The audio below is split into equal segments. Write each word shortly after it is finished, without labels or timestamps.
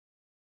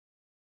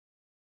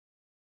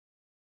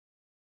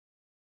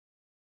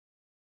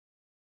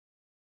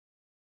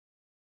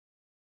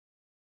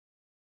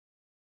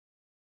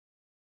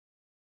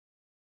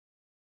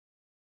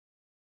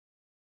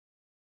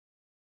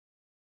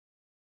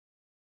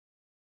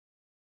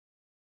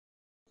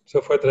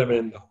Eso fue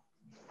tremendo.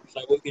 Esa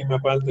última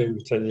parte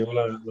enseñó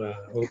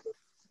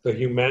the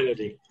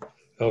humanity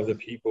of the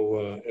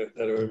people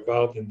that are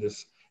involved in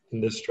this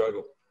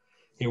struggle.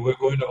 And we're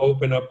going to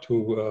open up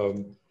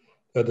to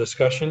a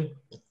discussion,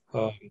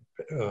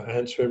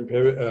 answering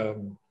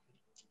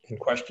and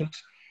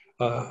questions.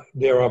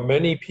 There are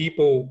many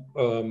people.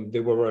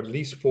 There were at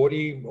least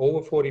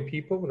over 40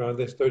 people. Now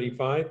there's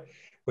 35.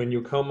 When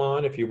you come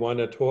on, if you want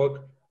to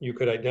talk, you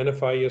could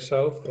identify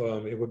yourself.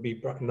 It would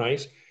be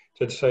nice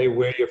to say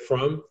where you're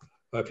from.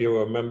 If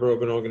you're a member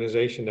of an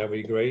organization, that'd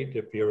be great.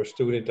 If you're a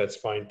student, that's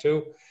fine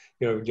too.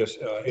 You know, just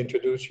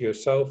introduce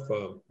yourself,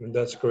 and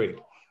that's great.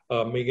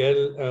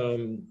 Miguel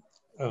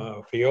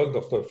Fiol,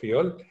 Dr.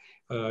 Fiol,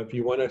 if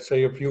you want to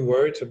say a few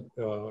words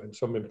and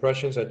some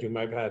impressions that you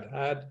might have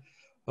had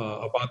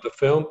about the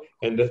film,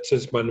 and this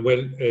is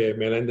Manuel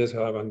Melendez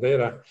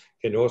Lavandera,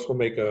 can also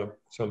make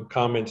some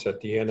comments at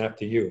the end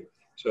after you.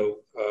 So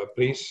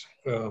please,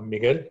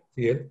 Miguel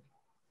Fiol.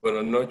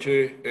 Buenas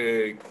noches.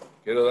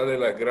 Quiero darle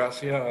las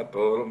gracias a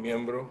todos los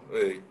miembros,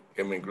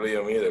 que me incluye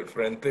a mí, del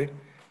Frente,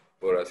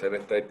 por hacer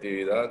esta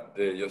actividad.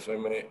 Yo soy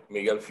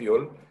Miguel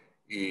Fiol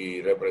y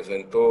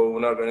represento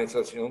una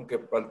organización que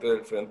es parte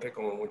del Frente,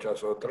 como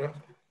muchas otras,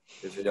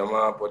 que se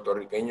llama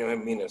Puertorriqueños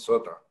en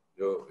Minnesota.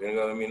 Yo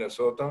vengo de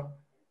Minnesota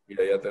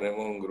y allá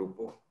tenemos un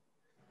grupo.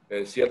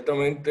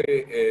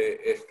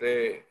 Ciertamente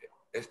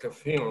este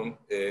film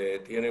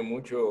tiene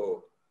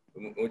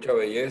mucha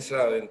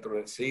belleza dentro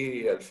de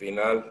sí, y al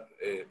final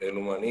el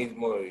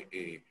humanismo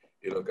y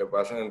lo que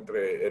pasa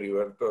entre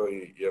Heriberto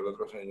y el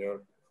otro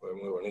señor fue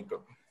muy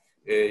bonito.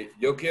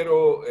 Yo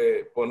quiero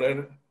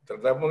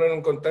tratar de poner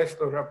en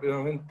contexto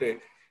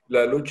rápidamente.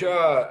 La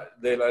lucha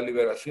de las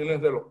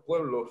liberaciones de los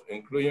pueblos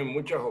incluye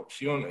muchas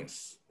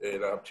opciones,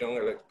 la opción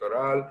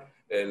electoral,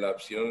 la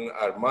opción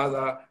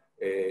armada,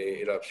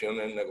 la opción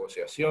en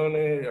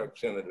negociaciones, las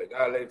opciones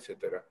legales,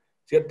 etc.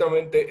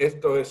 Ciertamente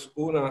esto es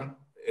una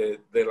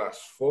de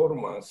las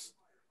formas,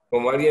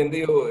 como alguien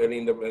dijo, el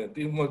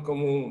independentismo es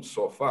como un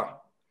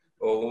sofá,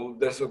 o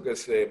de eso que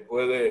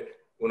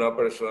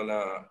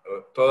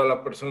todas las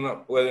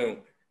personas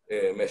pueden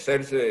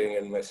mecerse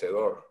en el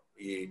mecedor,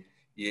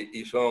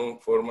 y son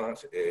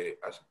formas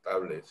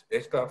aceptables.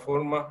 Esta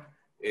forma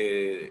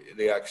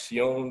de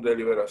acción, de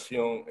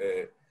liberación,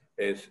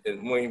 es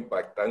muy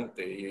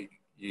impactante,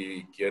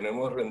 y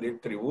queremos rendir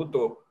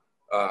tributo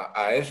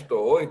a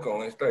esto hoy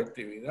con esta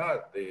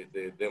actividad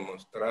de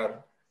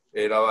demostrar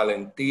la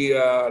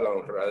valentía, la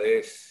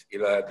honradez y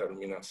la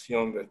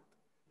determinación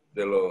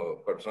de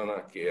las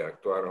personas que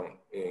actuaron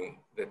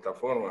de esta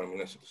forma en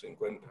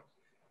 1950.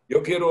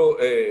 Yo quiero,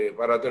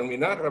 para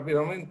terminar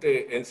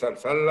rápidamente,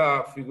 ensalzar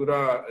la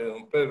figura de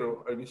don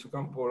Pedro Albizu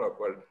Campo, la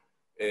cual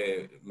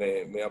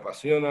me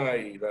apasiona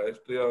y la he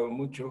estudiado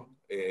mucho,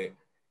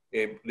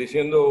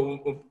 diciendo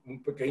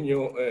un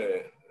pequeño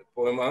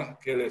poema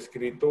que él ha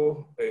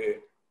escrito.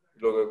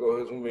 Lo que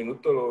coge es un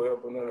minuto, lo voy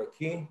a poner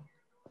aquí.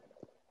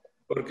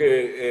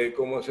 Porque,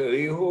 como se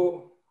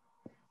dijo,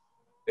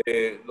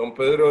 don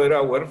Pedro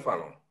era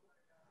huérfano.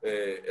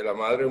 La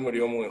madre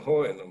murió muy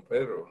joven, don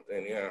Pedro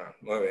tenía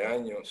 9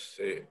 años,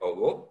 se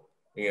ahogó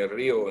en el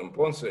río en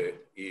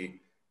Ponce, y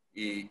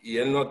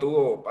él no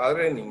tuvo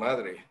padre ni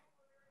madre.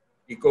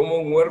 Y cómo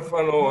un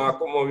huérfano ha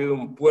conmovido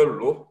un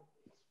pueblo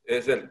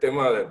es el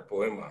tema del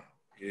poema.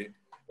 Y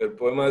el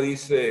poema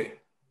dice: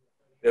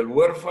 el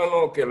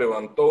huérfano que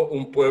levantó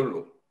un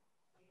pueblo.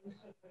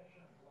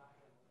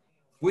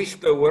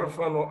 Fuiste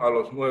huérfano a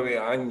los 9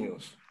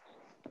 años,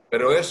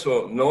 pero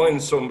eso no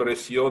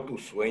ensombreció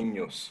tus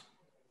sueños.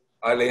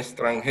 Al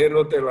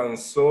extranjero te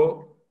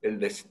lanzó el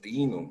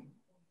destino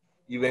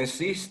y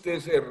venciste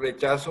el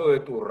rechazo de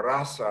tu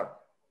raza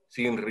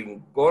sin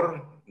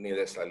rencor ni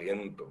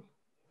desaliento.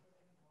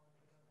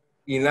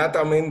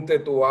 Innatamente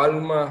tu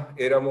alma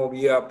era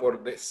movida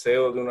por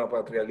deseo de una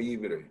patria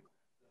libre.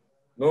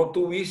 No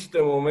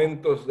tuviste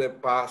momentos de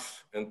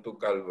paz en tu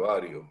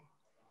calvario.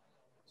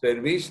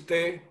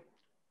 Serviste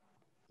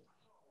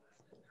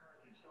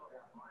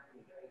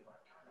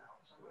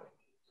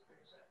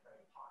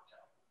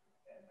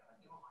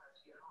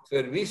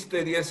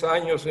Serviste 10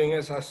 años en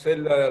esa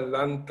celda de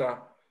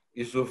Atlanta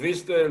y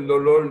sufriste el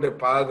dolor de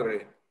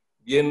padre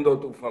viendo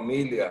tu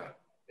familia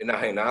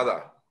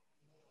enajenada.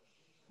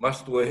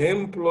 Mas tu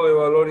ejemplo de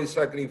valor y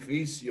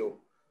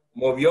sacrificio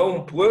movió a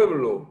un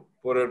pueblo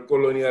por el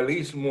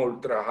colonialismo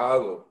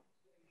ultrajado,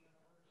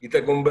 y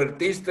te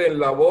convertiste en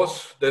la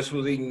voz de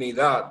su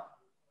dignidad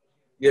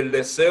y el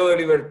deseo de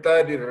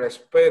libertad y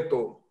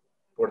respeto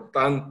por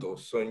tanto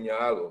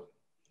soñado.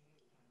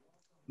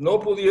 No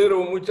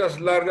pudieron muchas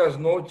largas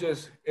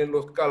noches en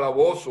los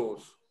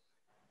calabozos,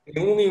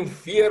 en un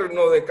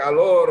infierno de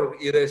calor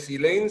y de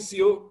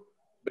silencio,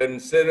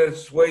 vencer el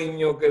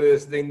sueño que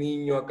desde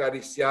niño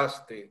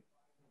acariciaste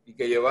y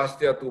que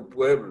llevaste a tu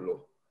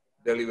pueblo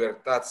de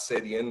libertad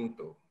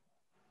sediento.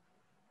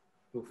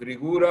 Tu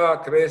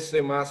figura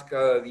crece más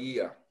cada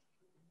día.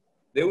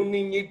 De un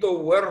niñito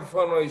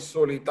huérfano y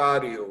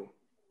solitario,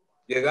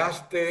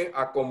 llegaste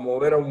a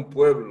conmover a un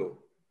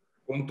pueblo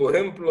con tu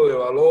ejemplo de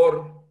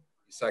valor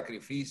y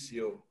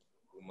sacrificio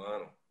humano.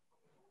 hermano.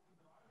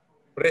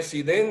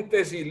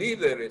 Presidentes y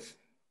líderes,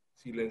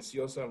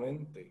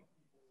 silenciosamente,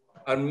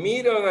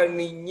 admiran al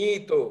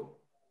niñito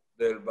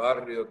del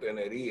barrio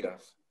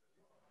Tenerías,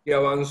 que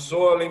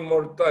avanzó a la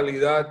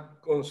inmortalidad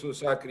con sus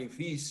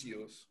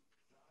sacrificios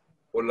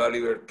por la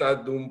libertad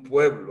de un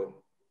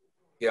pueblo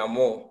que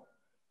amó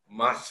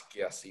más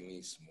que a sí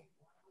mismo.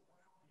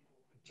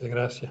 Muchas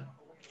gracias.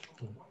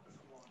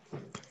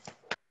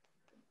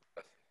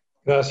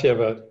 Gracias,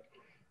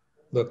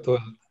 doctor.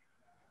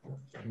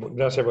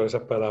 Gracias por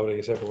esas palabras y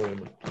ese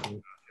poema.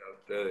 Gracias a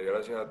ustedes,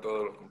 gracias a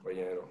todos los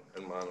compañeros,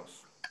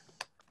 hermanos.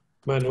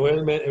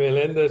 Manuel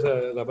Meléndez,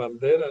 la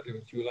bandera,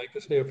 would you like to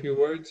say a few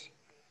words?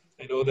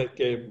 I know that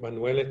que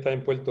Manuel está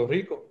en Puerto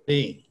Rico.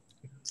 Sí.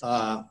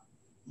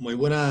 Muy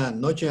buenas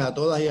noches a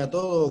todas y a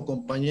todos,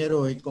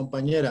 compañeros y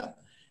compañeras.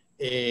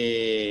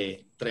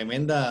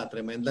 Tremenda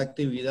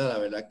actividad. La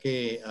verdad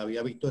que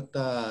había visto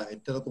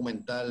este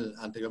documental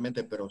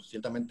anteriormente, pero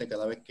ciertamente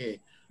cada vez que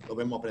lo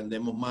vemos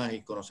aprendemos más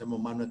y conocemos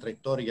más nuestra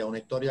historia, una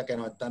historia que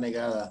nos está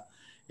negada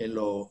en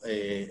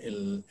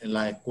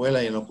las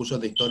escuelas y en los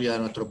cursos de historia de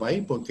nuestro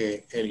país,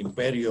 porque el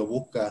imperio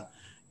busca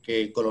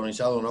que el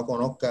colonizado no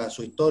conozca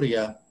su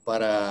historia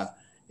para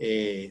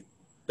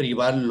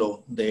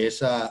privarlo de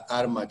esa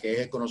arma que es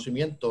el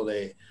conocimiento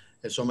del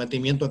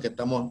sometimiento que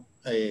estamos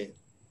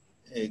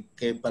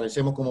que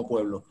parecemos como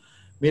pueblo.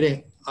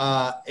 Miren,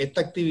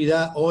 esta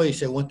actividad hoy,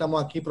 según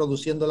estamos aquí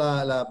produciendo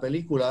la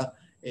película,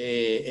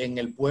 en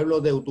el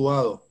pueblo de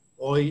Utuado,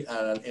 hoy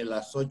en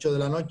las 8 de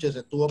la noche se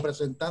estuvo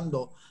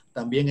presentando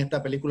también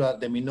esta película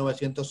de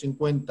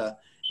 1950.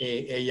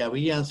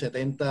 Habían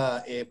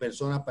 70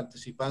 personas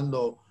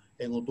participando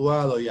en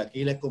Utuado, y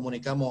aquí les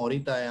comunicamos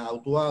ahorita en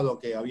Utuado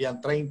que habían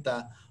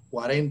 30,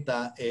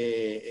 40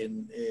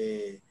 en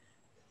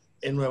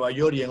Nueva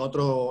York y en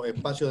otros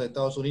espacios de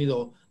Estados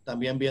Unidos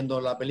también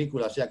viendo la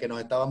película, o sea que nos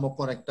estábamos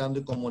conectando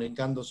y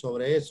comunicando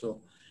sobre eso.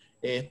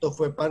 Esto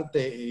fue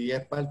parte y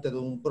es parte de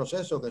un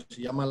proceso que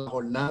se llama la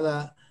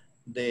Jornada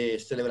de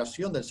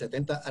Celebración del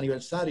 70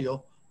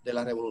 aniversario de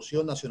la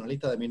Revolución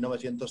Nacionalista de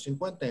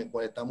 1950, en el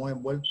cual estamos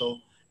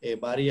envueltos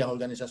varias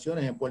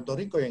organizaciones en Puerto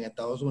Rico y en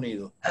Estados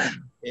Unidos.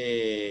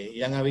 Y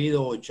han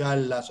habido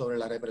charlas sobre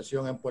la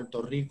represión en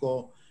Puerto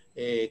Rico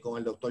con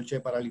el doctor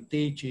Che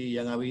Paralitichi, y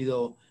han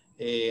habido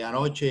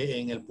anoche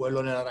en el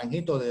pueblo de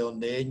Naranjito, de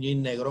donde es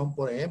Gin Negrón,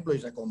 por ejemplo,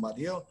 y se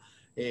combatió.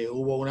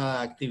 Hubo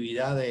una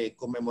actividad de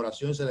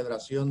conmemoración y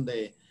celebración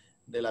de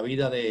la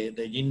vida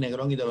de Gin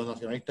Negrón y de los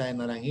nacionalistas en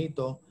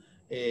Naranjito.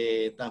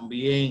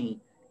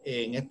 También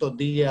en estos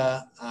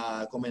días,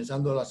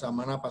 comenzando la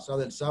semana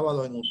pasada, el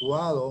sábado en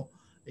Utuado,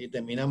 y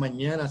termina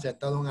mañana, se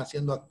estaban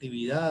haciendo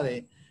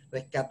actividades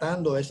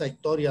rescatando esa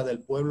historia del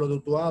pueblo de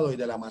Utuado y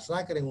de la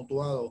masacre en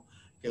Utuado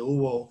que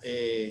hubo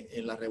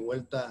en la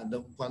revuelta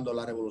cuando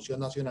la Revolución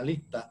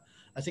Nacionalista.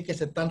 Así que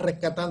se están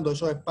rescatando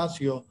esos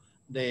espacios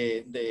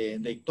de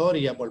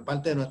historia por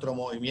parte de nuestro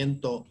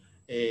movimiento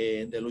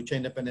de lucha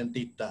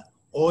independentista.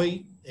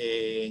 Hoy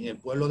en el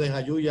pueblo de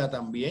Jayuya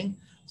también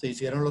se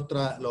hicieron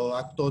los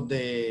actos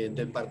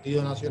del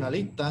Partido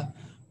Nacionalista,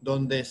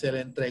 donde se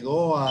le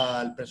entregó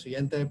al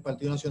presidente del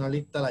Partido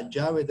Nacionalista las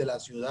llaves de la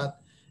ciudad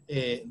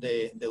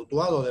de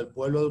Utuado, del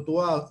pueblo de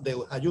Utuado, de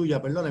Jayuya,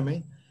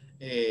 perdónenme,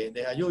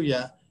 de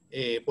Jayuya,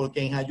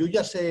 porque en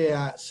Jayuya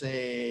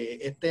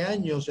este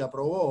año se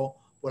aprobó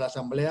por la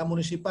Asamblea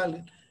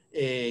Municipal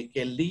que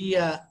el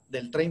día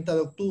del 30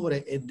 de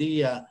octubre es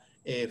día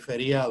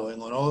feriado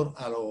en honor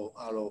a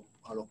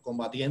los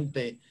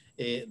combatientes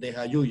de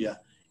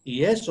Jayuya.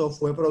 Y eso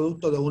fue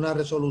producto de una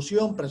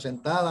resolución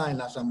presentada en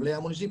la Asamblea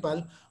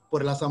Municipal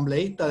por el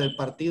asambleísta del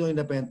Partido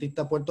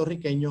Independentista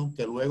Puertorriqueño,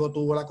 que luego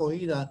tuvo la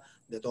acogida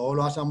de todos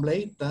los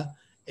asambleístas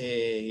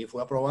y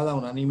fue aprobada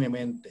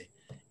unánimemente.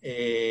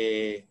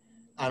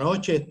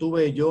 Anoche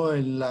estuve yo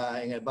en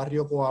el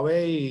barrio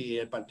Coabey, y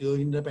el Partido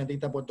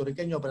Independentista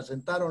Puertorriqueño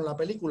presentaron la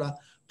película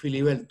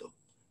Filiberto,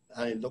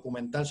 el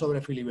documental sobre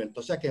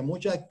Filiberto. O sea que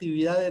muchas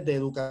actividades de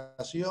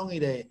educación y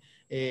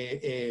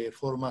de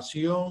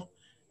formación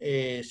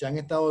se han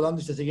estado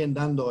dando y se siguen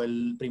dando.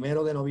 El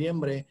 1 de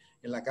noviembre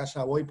en la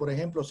Casa Boy, por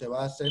ejemplo, se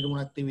va a hacer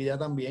una actividad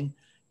también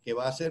que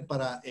va a ser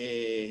para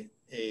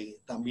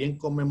también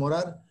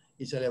conmemorar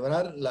y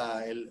celebrar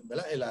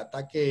el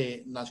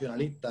ataque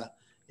nacionalista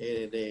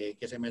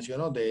que se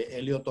mencionó de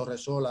Helio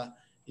Torresola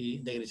y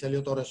de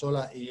Griselio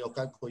Torresola y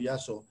Oscar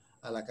Collazo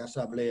a la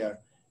Casa Blair.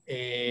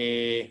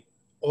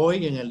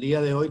 Hoy, en el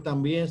día de hoy,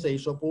 también se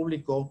hizo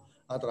público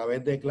a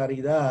través de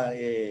Claridad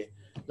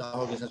las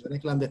organizaciones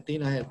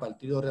clandestinas, el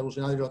Partido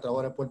Revolucionario de los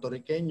Trabajadores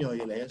Puertorriqueños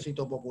y el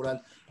Ejército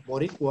Popular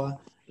Boricua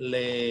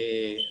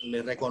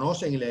le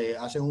reconocen y le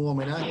hacen un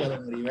homenaje a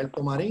don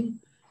Heriberto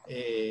Marín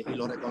y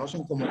lo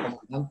reconocen como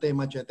comandante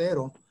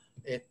machetero,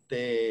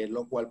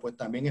 lo cual pues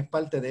también es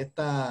parte de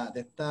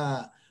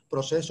esta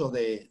proceso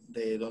de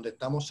donde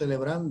estamos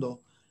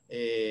celebrando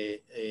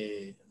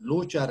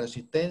lucha,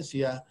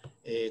 resistencia,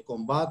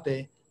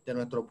 combate de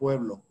nuestro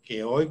pueblo,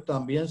 que hoy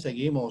también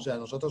seguimos. O sea,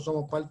 nosotros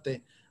somos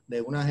parte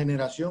de una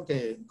generación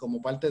que,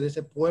 como parte de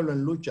ese pueblo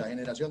en lucha,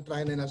 generación tras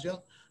generación,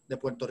 de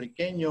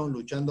puertorriqueños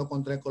luchando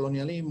contra el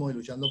colonialismo y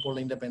luchando por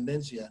la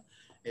independencia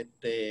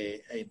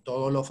en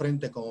todos los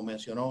frentes, como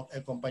mencionó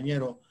el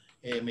compañero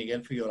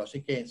Miguel Fiola.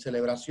 Así que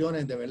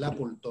celebraciones de verdad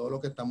por todo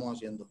lo que estamos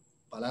haciendo.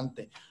 Para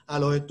adelante. A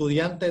los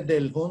estudiantes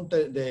del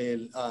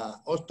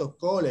Hostos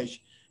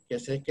College, que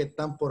sé que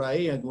están por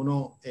ahí,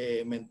 algunos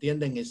me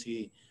entienden, y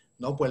si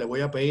no, pues le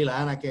voy a pedir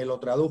a Ana que lo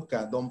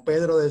traduzca. Don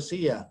Pedro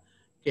decía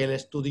que el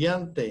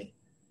estudiante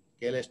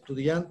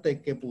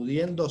que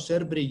pudiendo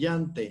ser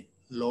brillante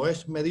lo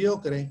es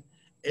mediocre,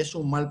 es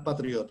un mal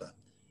patriota.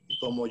 Y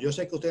como yo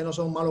sé que ustedes no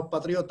son malos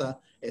patriotas,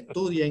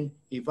 estudien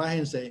y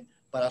fájense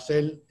para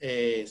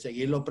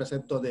seguir los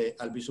preceptos de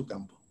Albizu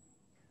Campos.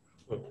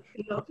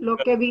 Lo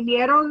que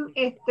vinieron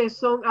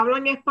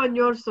hablan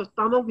español, so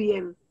estamos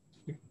bien.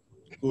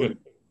 Cool.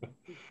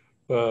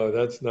 Oh,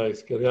 that's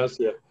nice.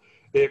 Gracias.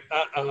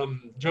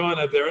 John,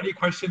 are there any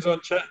questions on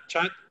chat?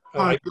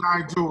 I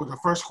do. The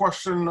first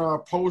question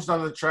posed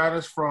on the chat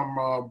is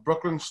from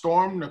Brooklyn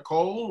Storm,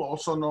 Nicole,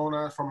 also known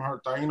as from her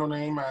Taino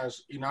name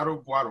as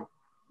Inaru Guaro.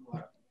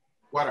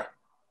 Guara.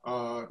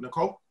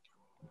 Nicole?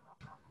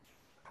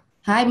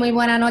 Hi, muy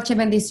buena noche.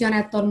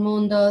 Bendiciones a todo el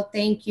mundo.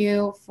 Thank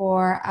you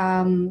for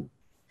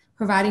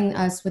providing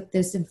us with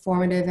this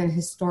informative and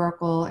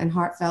historical and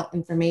heartfelt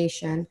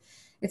information.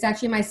 It's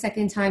actually my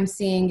second time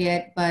seeing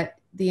it, but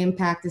the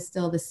impact is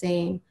still the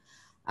same.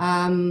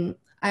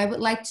 I would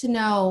like to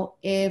know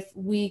if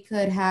we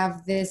could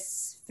have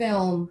this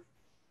film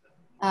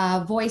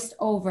voiced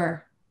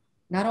over,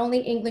 not only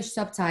English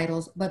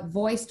subtitles, but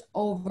voiced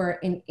over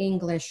in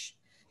English,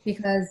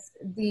 because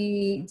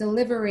the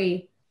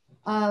delivery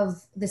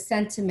of the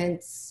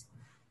sentiments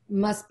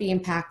must be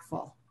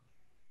impactful.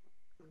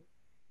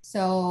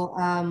 So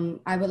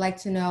I would like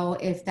to know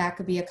if that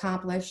could be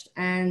accomplished,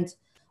 and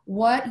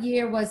what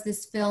year was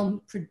this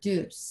film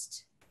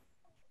produced?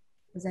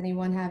 Does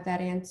anyone have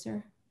that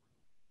answer?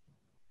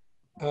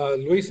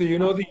 Luisa, you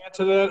know the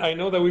answer to that? I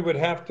know that we would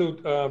have to,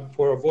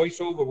 for a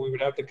voiceover, we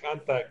would have to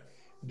contact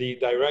the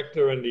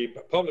director and the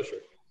publisher.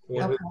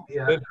 Okay.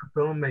 Yeah, the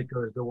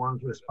filmmakers, the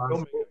ones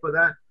responsible for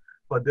that.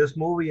 But this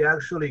movie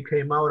actually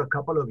came out a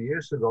couple of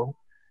years ago,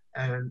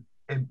 and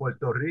in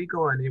Puerto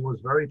Rico, and it was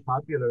very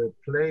popular. It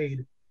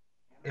played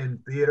in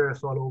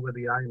theaters all over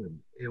the island.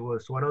 It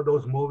was one of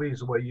those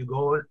movies where you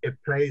go, it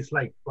plays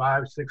like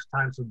 5-6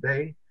 times a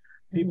day.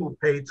 People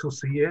paid to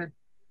see it,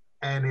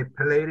 and it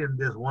played in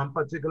this one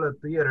particular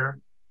theater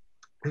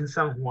in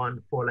San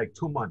Juan for like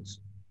 2 months.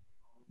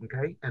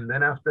 Okay, and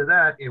then after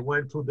that, it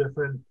went to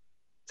different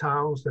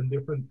towns and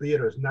different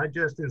theaters, not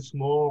just in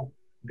small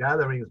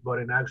gatherings, but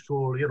in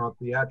actual,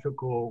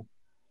 theatrical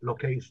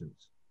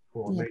locations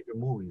for major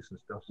movies and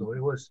stuff. So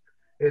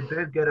it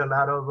did get a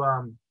lot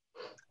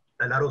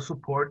of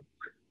support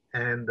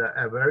and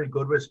a very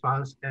good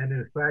response. And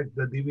in fact,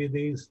 the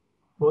DVDs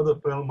for the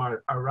film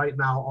are right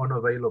now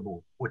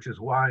unavailable, which is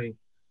why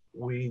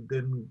we're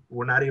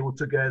not able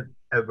to get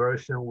a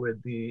version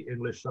with the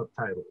English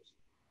subtitles.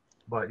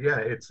 But yeah,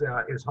 it's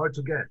hard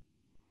to get.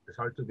 It's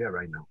hard to get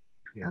right now.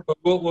 Yeah. But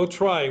we'll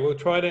try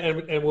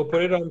to, and we'll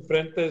put it on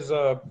Frente's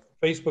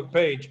Facebook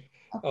page.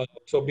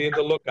 So be on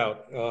the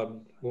lookout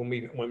when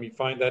we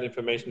find that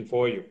information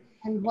for you.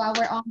 And while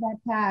we're on that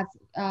path,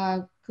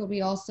 could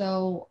we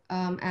also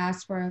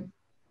ask for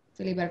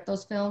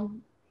Filiberto's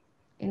film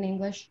in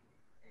English?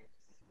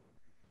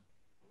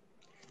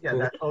 Yeah,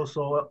 that's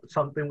also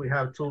something we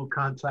have to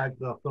contact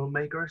the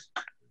filmmakers.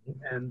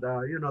 And,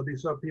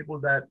 these are people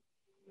that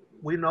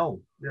we know,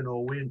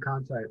 we're in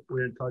contact,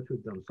 we're in touch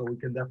with them. So we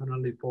can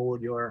definitely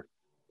forward your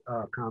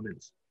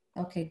comments.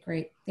 Okay,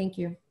 great. Thank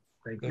you.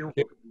 Thank you.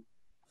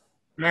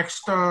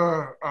 Next,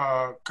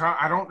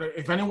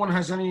 if anyone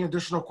has any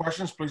additional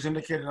questions, please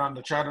indicate it on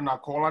the chat and I'll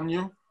call on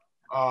you.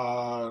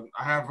 I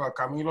have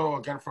Camilo,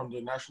 again, from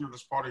the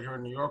Nationalist Party here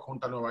in New York,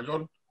 Junta Nueva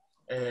York,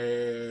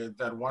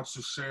 that wants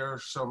to share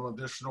some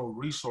additional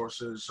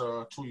resources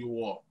to you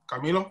all.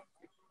 Camilo?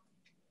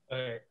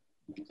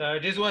 So I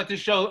just wanted to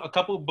show a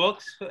couple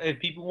books if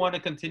people want to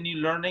continue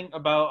learning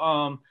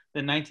about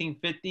the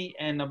 1950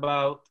 and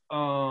about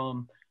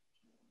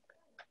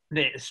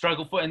the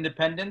struggle for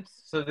independence.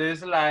 So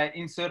there's like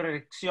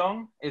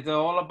Insurreccion. It's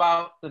all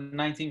about the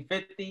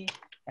 1950. It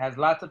has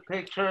lots of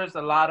pictures,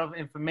 a lot of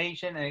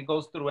information, and it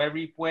goes through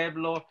every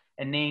pueblo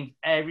and names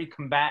every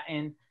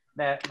combatant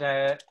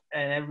that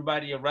and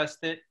everybody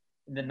arrested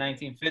in the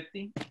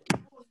 1950.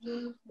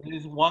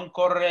 There's One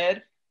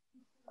Correr,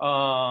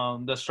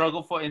 the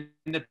struggle for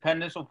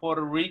independence of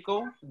Puerto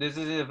Rico. This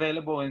is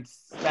available in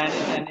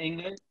Spanish and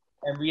English,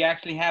 and we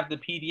actually have the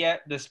PDF,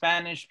 the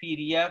Spanish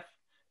PDF.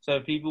 So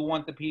if people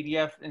want the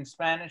PDF in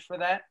Spanish for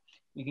that,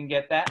 you can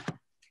get that.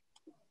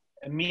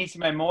 Mis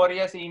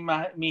Memorias y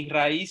Mis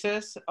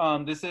Raíces.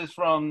 This is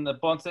from the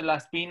Ponce La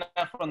Espina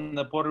from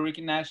the Puerto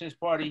Rican Nationalist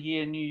Party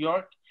here in New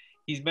York.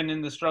 He's been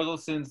in the struggle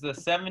since the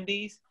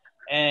 70s,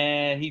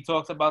 and he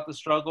talks about the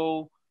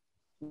struggle.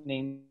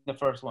 Name the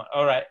first one.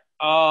 All right.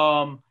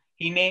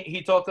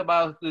 he talked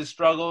about the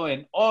struggle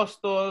in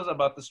Hostos,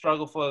 about the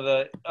struggle for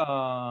the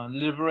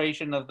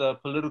liberation of the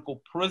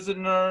political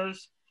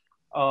prisoners,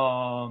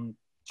 and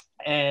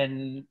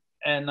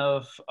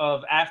of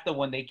after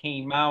when they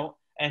came out,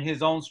 and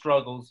his own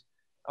struggles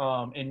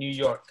in New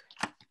York.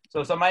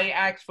 So somebody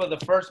asked for the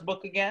first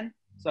book again,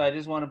 so I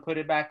just want to put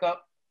it back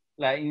up.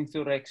 La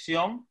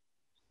Insurrección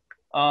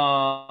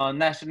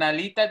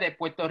Nacionalista de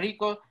Puerto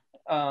Rico.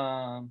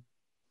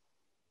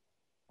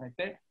 Right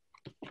there.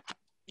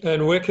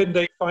 And where can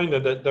they find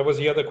it? That was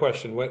the other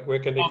question. Where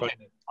can they find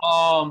it?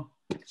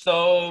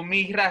 So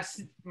mis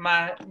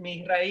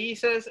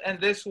raíces and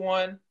this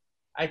one,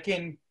 I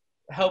can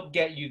help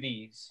get you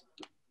these.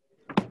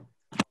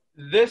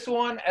 This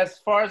one, as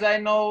far as I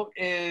know,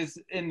 is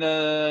in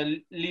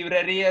the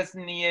librerias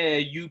near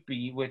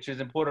Yupi, which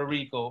is in Puerto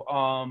Rico.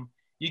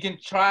 You can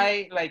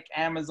try like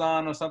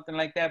Amazon or something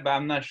like that, but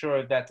I'm not sure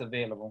if that's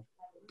available.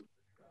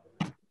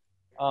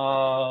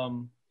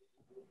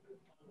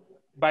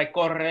 By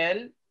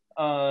Correl,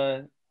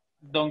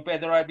 Don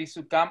Pedro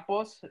Albizu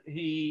Campos,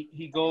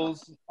 he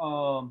goes,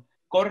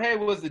 Jorge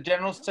was the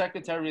general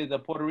secretary of the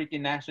Puerto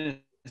Rican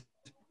Nationalist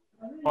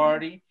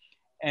Party,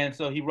 and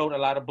so he wrote a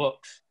lot of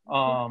books,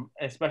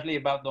 especially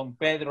about Don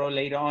Pedro.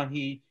 Later on,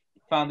 he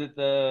founded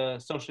the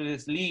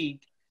Socialist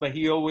League, but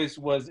he always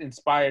was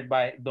inspired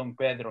by Don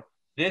Pedro.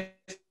 This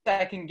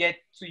I can get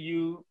to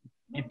you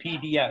in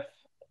PDF.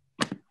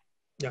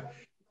 Yeah.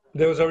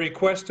 There was a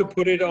request to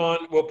put it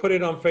on, we'll put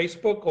it on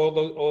Facebook,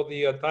 all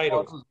the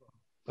titles.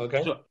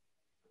 Okay. Sure.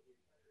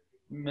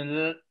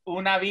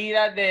 Una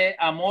vida de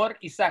amor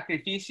y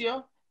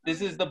sacrificio.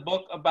 This is the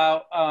book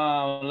about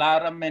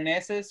Laura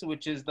Meneses,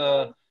 which is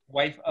the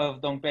wife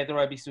of Don Pedro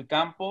Albizu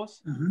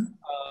Campos.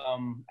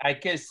 I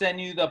can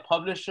send you the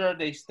publisher.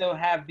 They still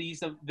have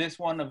this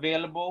one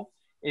available.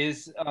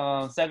 Is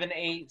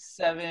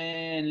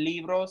 787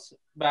 Libros,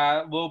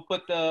 but we'll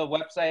put the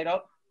website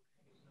up.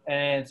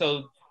 And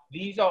so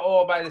these are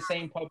all by the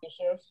same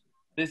publishers.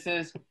 This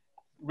is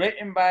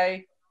written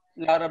by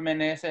Laura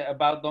Meneses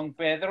about Don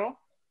Pedro.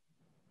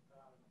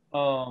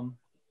 And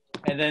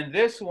then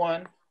this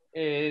one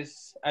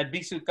is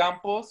Albizu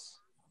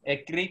Campos,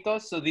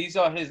 Escritos. So these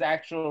are his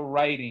actual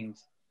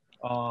writings.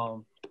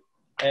 And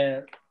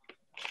it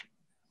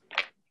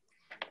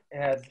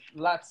has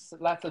lots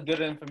of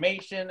good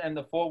information. And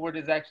the foreword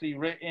is actually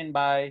written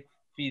by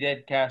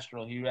Fidel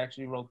Castro. He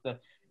actually wrote the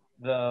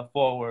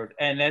foreword.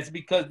 And that's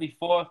because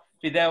before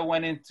Fidel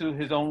went into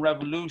his own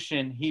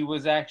revolution, he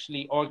was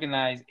actually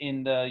organized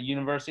in the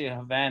University of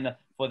Havana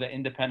for the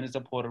independence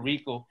of Puerto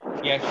Rico.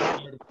 He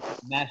actually heard a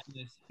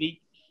nationalist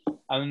speak.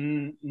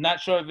 I'm not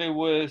sure if it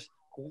was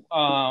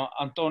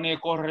Antonio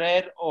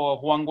Correr or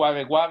Juan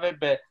Guave Guave,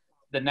 but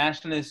the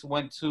nationalists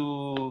went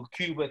to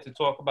Cuba to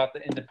talk about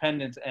the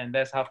independence, and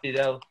that's how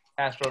Fidel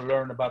Castro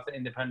learned about the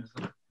independence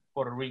of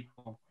Puerto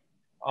Rico.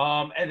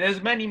 And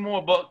there's many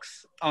more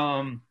books.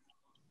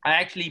 I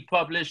actually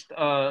published,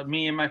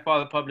 me and my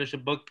father published a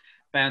book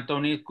by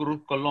Antonio Cruz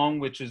Colon,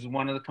 which is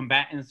one of the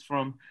combatants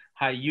from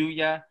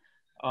Jayuya.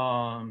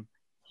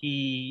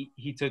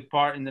 He took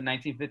part in the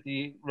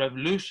 1950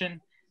 revolution,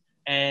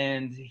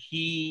 and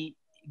he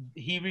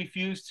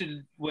refused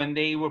to, when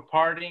they were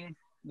parting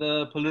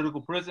the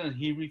political prisoners,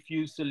 he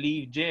refused to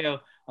leave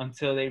jail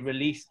until they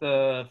released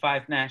the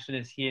 5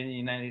 nationalists here in the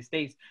United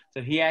States.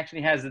 So he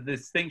actually has the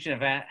distinction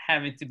of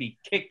having to be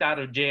kicked out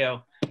of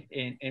jail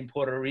in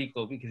Puerto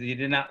Rico because he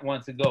did not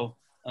want to go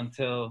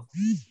until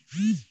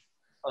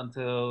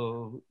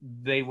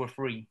they were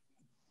free.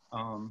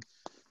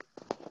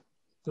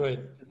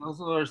 Right.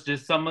 Those are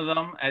just some of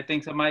them. I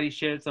think somebody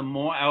shared some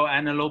more.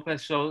 Ana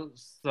Lopez showed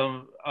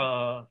some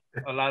a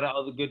lot of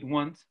other good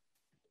ones.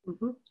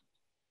 Mm-hmm.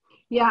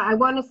 Yeah, I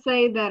want to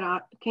say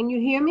that, can you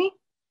hear me?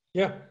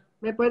 Yeah.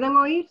 ¿Me pueden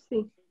oír?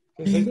 Sí.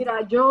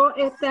 Mira, yo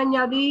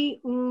añadí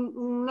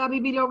una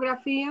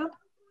bibliografía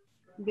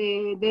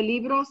de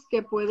libros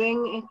que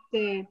pueden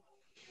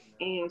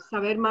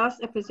saber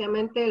más,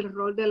 especialmente el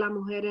rol de la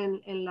mujer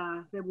en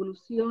las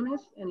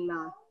revoluciones, en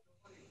las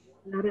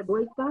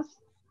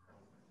revueltas.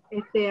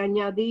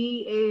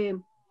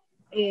 Añadí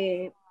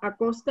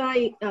Acosta,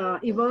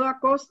 Ivonne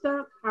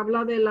Acosta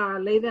habla de la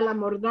ley de la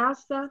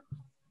mordaza.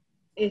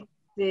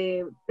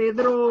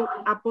 Pedro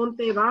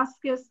Aponte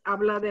Vázquez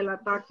habla del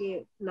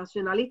ataque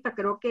nacionalista.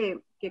 Creo que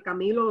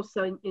Camilo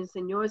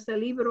enseñó ese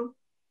libro.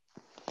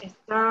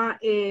 Está,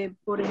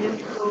 por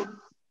ejemplo,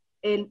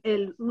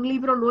 un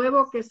libro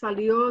nuevo que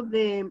salió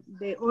de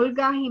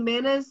Olga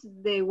Jiménez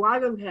de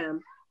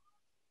Wagenham,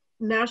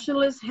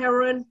 Nationalist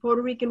Heroine,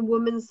 Puerto Rican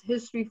Women's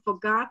History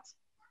Forgot,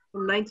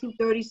 from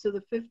 1930s to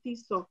the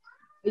 50s. So,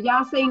 ella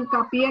hace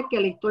hincapié que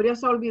la historia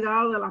se ha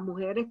olvidado de las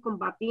mujeres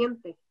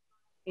combatientes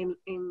en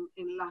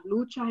las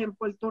luchas en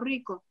Puerto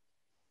Rico,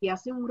 y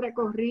hace un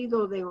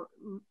recorrido de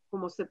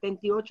como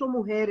 78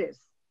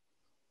 mujeres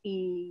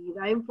y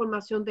da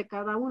información de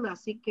cada una,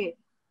 así que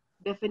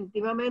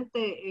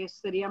definitivamente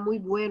sería muy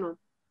bueno.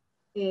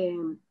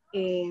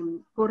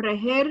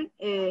 Correger,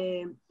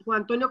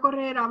 Juan Antonio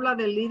Correger habla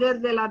del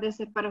líder de la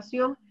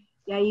desesperación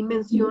y ahí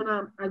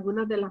menciona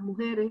algunas de las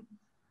mujeres.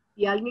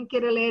 y alguien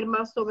quiere leer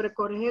más sobre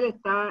Corgel,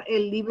 está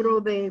el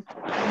libro de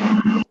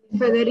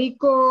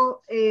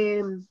Federico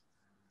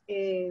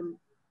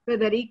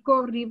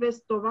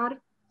Rives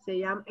Tovar, se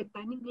llama,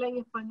 está en inglés y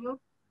en español,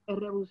 El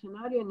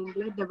Revolucionario, en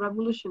inglés The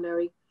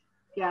Revolutionary,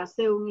 que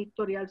hace un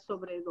historial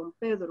sobre Don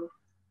Pedro.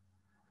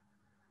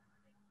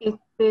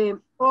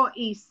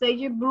 Y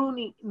Seye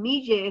Bruni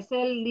Mille, es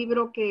el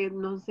libro que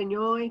nos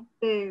enseñó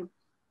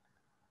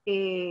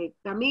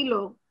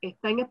Camilo,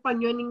 está en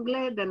español, en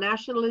inglés, The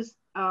Nationalist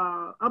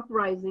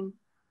Uprising.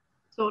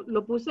 So,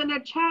 lo puse en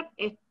el chat,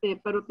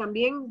 pero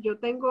también yo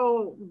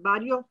tengo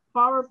varios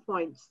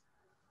PowerPoints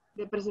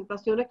de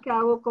presentaciones que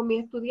hago con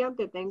mis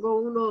estudiantes. Tengo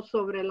uno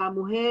sobre la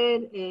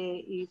mujer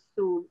y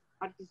su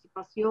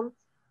participación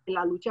en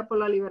la lucha por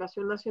la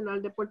liberación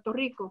nacional de Puerto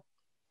Rico.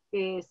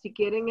 Si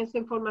quieren esa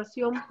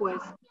información,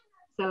 pues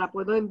se la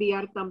puedo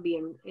enviar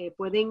también.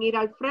 Pueden ir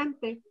al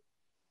frente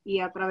y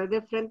a través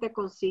del frente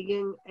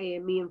consiguen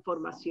mi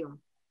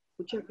información.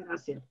 Muchas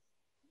gracias.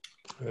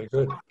 Very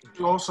good.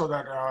 Also,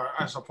 that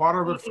as a part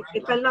of it,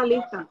 Está en la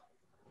lista.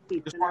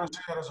 just want to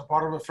say that as a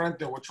part of the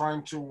Frente, we're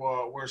trying to,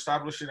 we're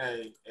establishing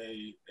a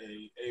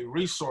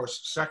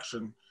resource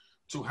section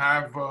to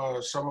have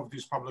some of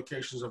these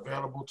publications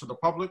available to the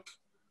public.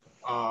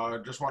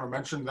 Just want to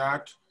mention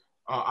that.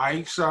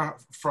 Aixa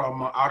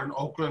from out in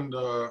Oakland,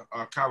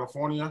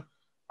 California,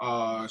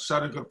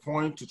 said a good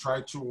point to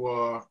try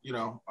to,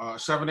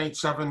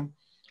 787,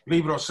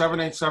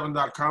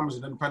 Libro787.com is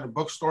an independent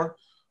bookstore.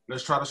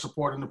 Let's try to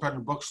support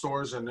independent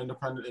bookstores and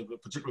independent,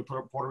 particularly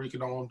Puerto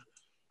Rican owned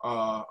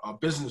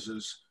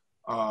businesses.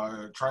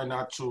 Try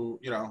not to,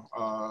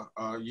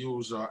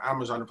 use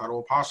Amazon if at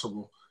all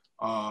possible.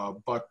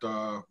 But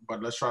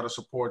let's try to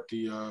support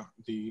the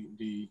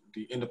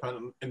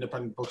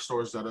independent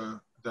bookstores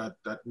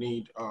that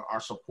need our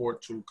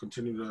support to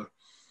continue to,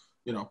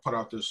 put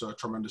out this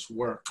tremendous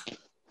work.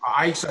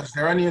 Aisha, is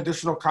there any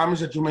additional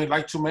comments that you may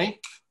like to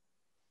make?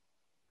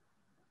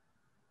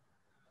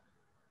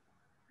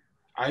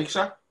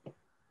 Aisha?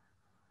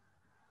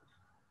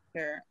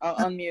 Here, I'll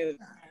unmute.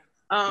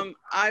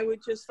 I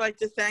would just like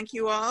to thank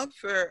you all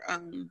for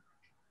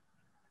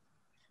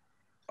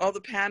all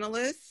the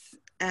panelists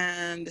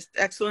and this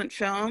excellent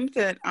film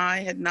that I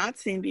had not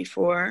seen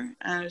before.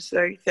 And I was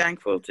very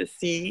thankful to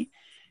see.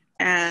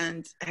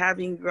 And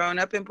having grown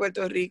up in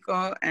Puerto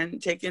Rico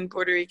and taken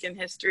Puerto Rican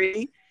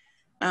history,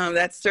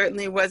 that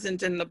certainly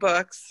wasn't in the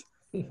books.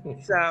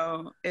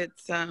 So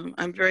it's,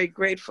 I'm very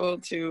grateful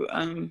to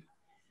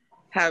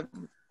have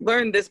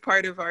learned this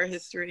part of our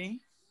history.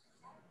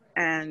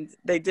 And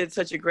they did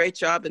such a great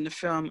job in the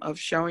film of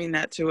showing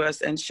that to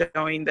us and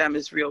showing them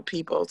as real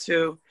people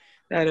too,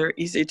 that are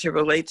easy to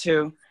relate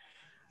to.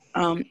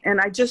 And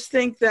I just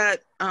think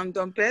that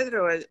Don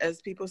Pedro,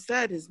 as people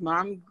said, his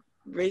mom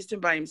raised him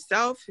by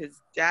himself.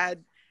 His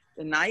dad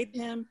denied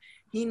him.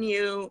 He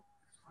knew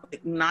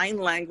like 9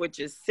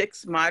 languages,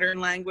 6 modern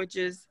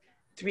languages,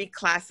 3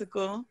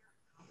 classical.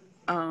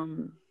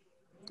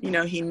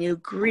 He knew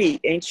Greek,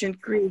 ancient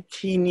Greek.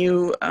 He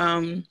knew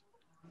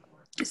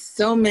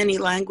so many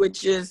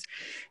languages.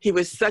 He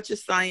was such a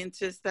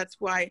scientist. That's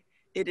why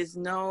it is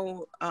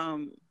no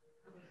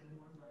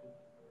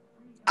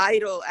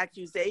idle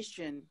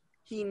accusation.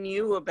 He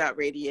knew about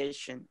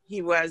radiation.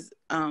 He was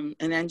an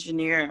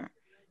engineer.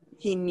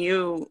 He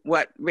knew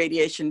what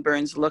radiation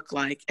burns look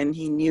like, and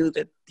he knew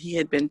that he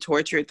had been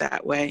tortured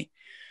that way.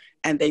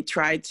 And they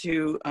tried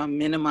to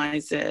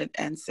minimize it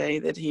and say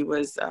that he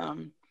was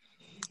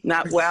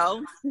not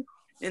well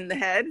in the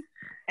head.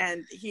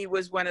 And he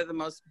was one of the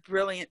most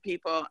brilliant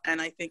people,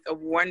 and I think a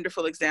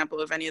wonderful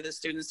example of any of the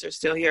students that are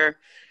still here.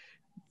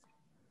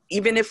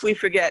 Even if we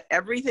forget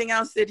everything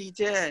else that he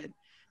did,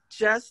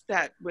 just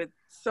that with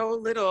so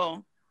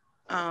little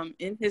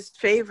in his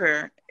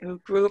favor, who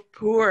grew up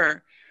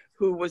poor,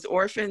 who was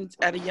orphaned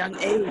at a young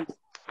age,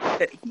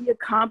 that he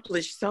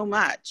accomplished so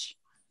much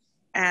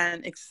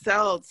and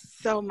excelled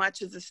so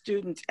much as a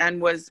student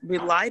and was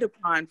relied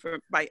upon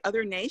by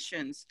other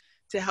nations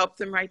to help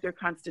them write their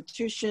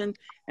constitution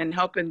and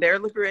help in their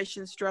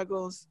liberation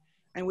struggles.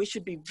 And we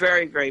should be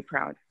very, very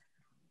proud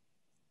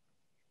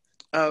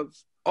of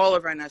all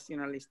of our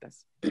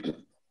nacionalistas.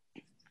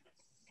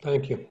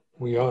 Thank you.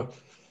 We are.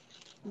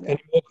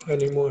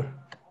 Any more?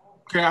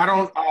 Okay, I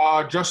don't,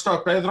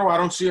 Pedro, I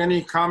don't see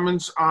any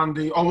comments on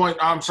the, oh wait,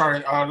 I'm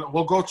sorry.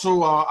 We'll go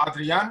to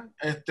Adrian,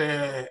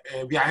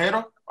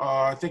 Viajero.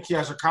 I think he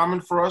has a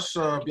comment for us.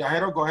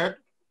 Viajero, go ahead.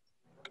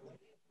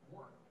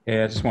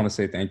 Yeah, I just want to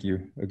say thank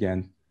you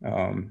again.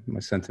 My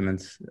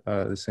sentiments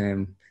the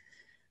same.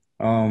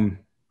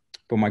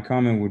 But my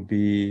comment would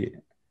be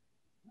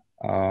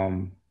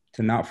to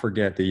not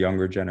forget the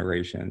younger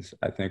generations.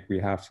 I think we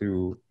have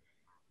to,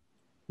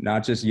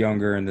 not just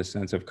younger in the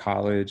sense of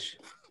college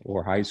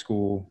or high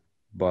school,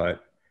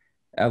 but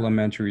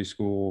elementary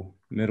school,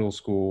 middle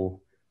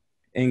school,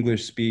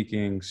 English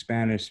speaking,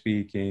 Spanish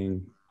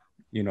speaking.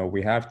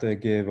 We have to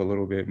give a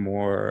little bit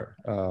more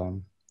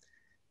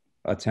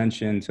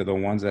attention to the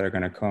ones that are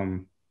going to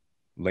come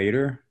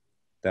later,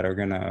 that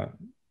are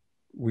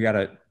we got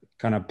to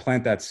kind of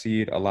plant that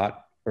seed a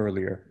lot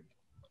earlier.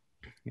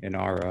 in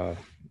our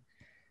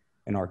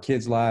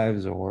kids'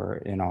 lives or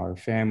in our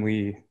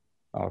family,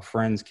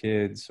 friends'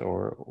 kids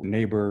or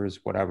neighbors,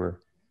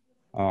 whatever.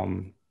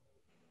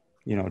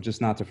 You know, just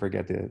not to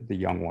forget the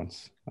young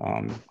ones,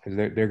 because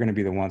they're going to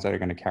be the ones that are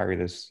going to carry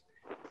this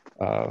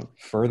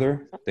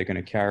further. They're going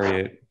to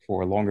carry it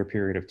for a longer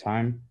period of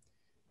time.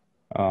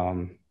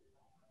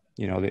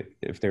 You know,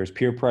 if there's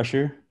peer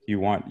pressure, you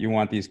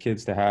want these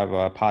kids to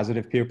have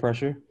positive peer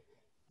pressure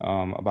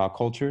about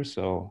culture.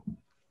 So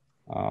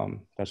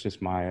that's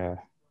just my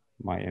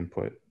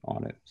input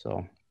on it.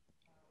 So.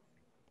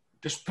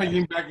 Just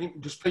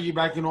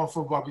piggybacking off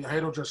of what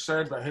Jayuya just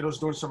said, Jayuya's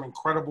doing some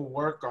incredible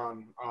work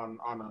on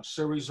a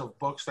series of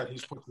books that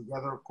he's put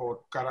together called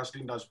Caras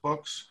Lindas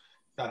Books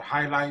that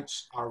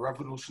highlights our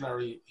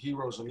revolutionary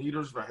heroes and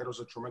leaders. Jayuya's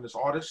a tremendous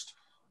artist,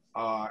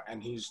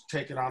 and he's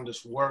taken on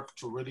this work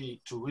to really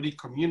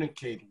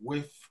communicate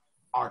with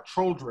our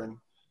children.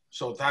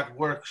 So that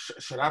work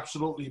should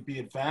absolutely be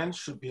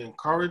advanced, should be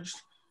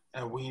encouraged,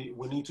 and we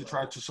need to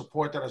try to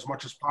support that as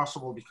much as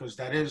possible, because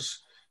that is,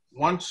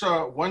 once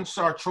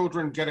our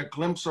children get a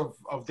glimpse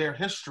of their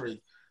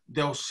history,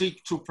 they'll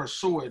seek to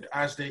pursue it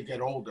as they get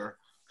older.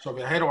 So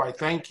Jayuya, I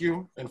thank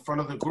you in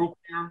front of the group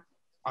here,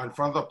 in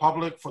front of the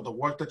public, for the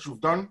work that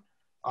you've done.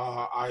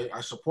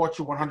 I support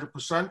you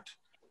 100%.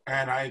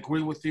 And I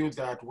agree with you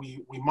that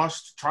we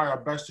must try our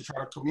best to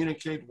try to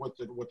communicate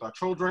with our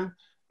children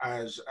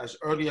as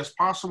early as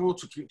possible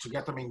to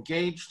get them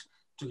engaged,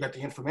 to get the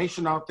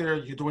information out there.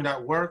 You're doing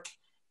that work,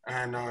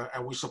 and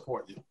we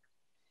support you.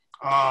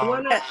 I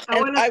want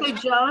to say,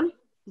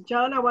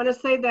 John, I want to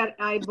say that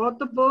I bought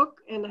the book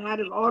and had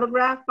it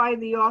autographed by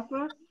the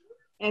author,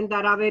 and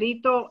that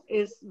Averito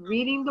is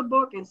reading the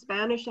book in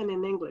Spanish and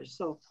in English.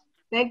 So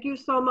thank you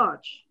so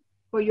much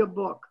for your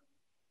book.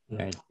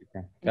 Thank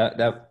you.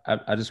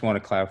 I just want to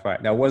clarify.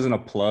 That wasn't a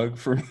plug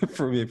for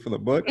me for the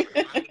book.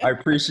 I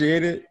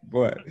appreciate it,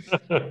 but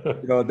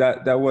you know,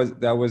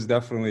 that was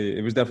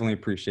definitely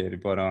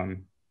appreciated. But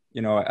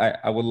you know,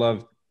 I would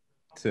love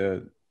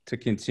to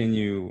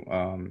continue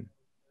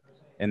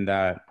in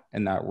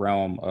that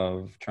realm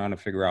of trying to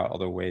figure out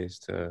other ways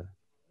to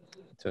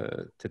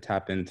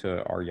tap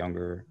into our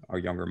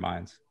younger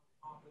minds.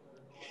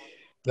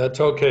 That's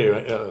okay,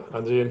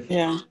 Andrea.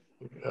 Yeah.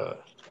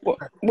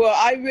 Well,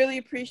 I really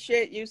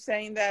appreciate you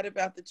saying that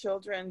about the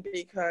children,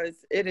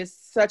 because it is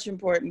such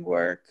important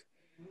work.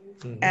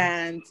 Mm-hmm.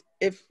 And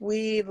if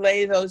we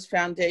lay those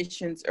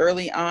foundations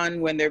early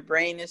on, when their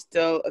brain is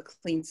still a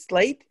clean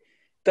slate,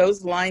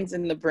 those lines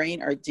in the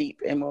brain are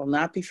deep and will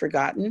not be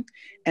forgotten.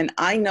 And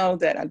I know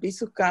that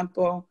Albizu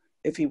Campo,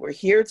 if he were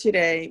here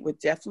today, would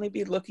definitely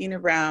be looking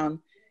around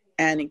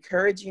and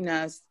encouraging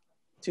us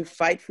to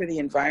fight for the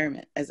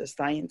environment as a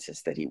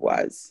scientist that he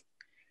was.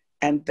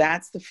 And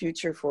that's the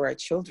future for our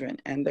children.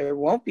 And there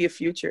won't be a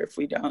future if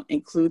we don't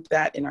include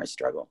that in our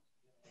struggle.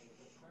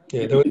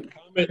 Yeah,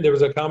 there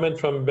was a comment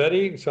from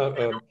Betty. So,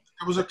 there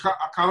was a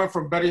comment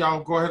from Betty.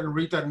 I'll go ahead and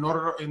read that in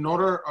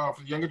order for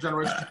the younger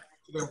generation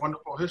to their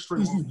wonderful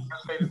history. And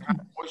have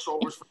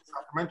voiceovers for the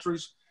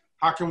documentaries.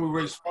 How can we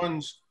raise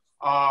funds?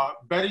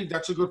 Betty,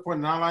 that's a good point.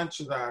 And I'll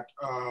answer that.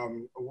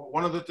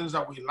 One of the things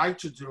that we like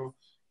to do,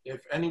 if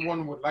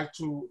anyone would like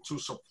to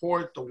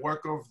support the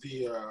work of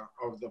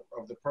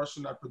the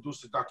person that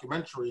produced the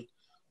documentary,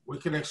 we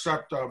can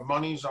accept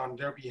monies on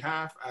their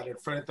behalf at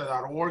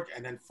frente.org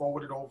and then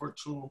forward it over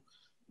to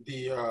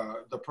the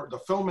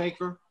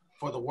filmmaker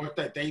for the work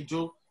that they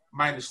do.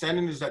 My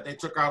understanding is that they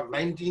took out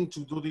lending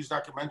to do these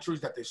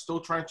documentaries that they're still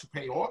trying to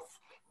pay off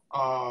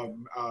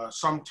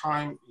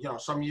sometime,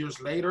 some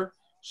years later.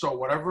 So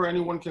whatever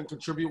anyone can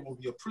contribute will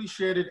be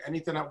appreciated.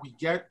 Anything that we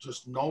get,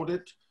 just note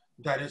it.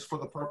 That is for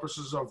the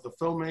purposes of the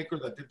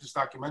filmmaker that did this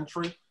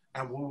documentary,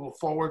 and we will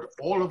forward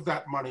all of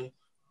that money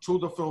to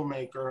the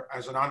filmmaker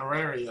as an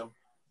honorarium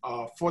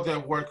for their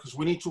work, because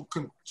we need to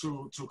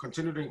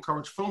continue to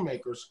encourage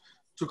filmmakers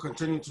to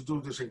continue to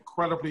do this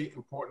incredibly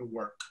important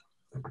work.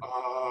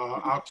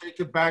 I'll take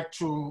it back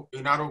to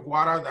Inaro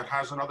Guara that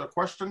has another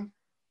question.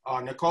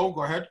 Nicole,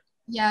 go ahead.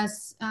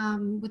 Yes,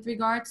 with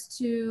regards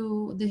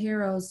to the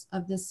heroes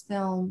of this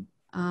film,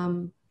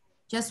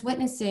 just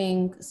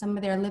witnessing some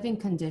of their living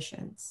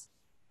conditions.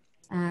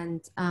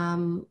 And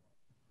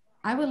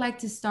I would like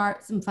to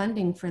start some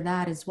funding for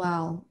that as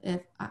well.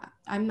 If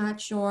I'm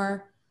not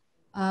sure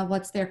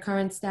what's their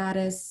current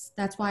status.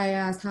 That's why I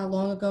asked how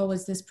long ago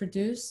was this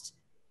produced?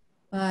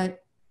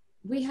 But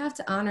we have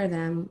to honor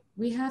them.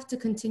 We have to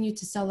continue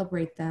to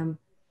celebrate them.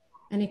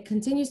 And it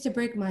continues to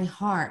break my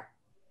heart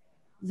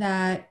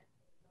that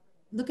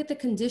look at the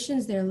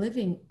conditions they're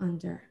living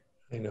under.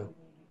 I know.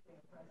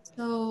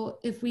 So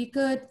if we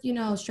could,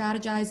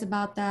 strategize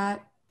about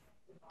that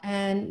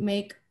and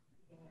make,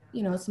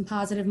 some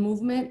positive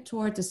movement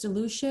towards a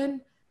solution.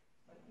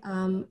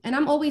 And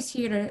I'm always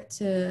here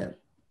to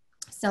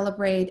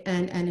celebrate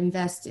and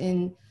invest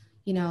in,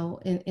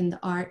 in the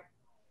art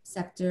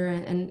sector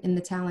and in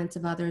the talents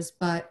of others.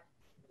 But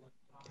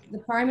the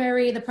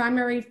primary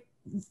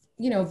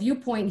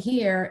viewpoint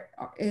here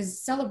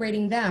is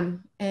celebrating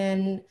them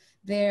and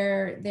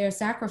their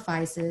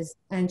sacrifices,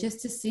 and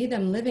just to see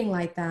them living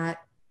like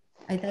that,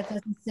 that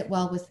doesn't sit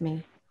well with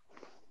me.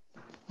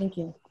 Thank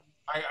you.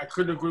 I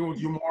couldn't agree with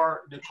you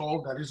more,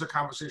 Nicole. That is a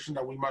conversation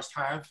that we must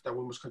have, that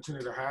we must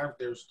continue to have.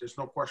 There's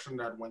no question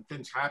that when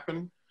things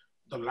happen,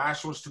 the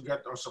last ones to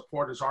get our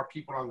support is our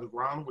people on the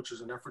ground, which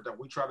is an effort that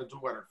we try to do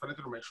at El Frente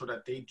to make sure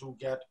that they do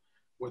get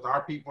with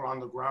our people on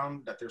the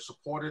ground, that they're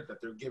supported,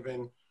 that they're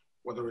given,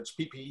 whether it's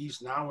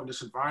PPEs now in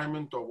this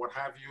environment or what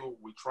have you.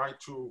 We try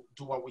to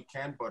do what we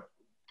can, but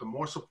the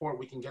more support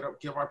we can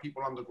give our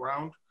people on the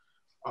ground,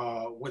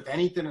 with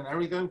anything and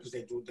everything, because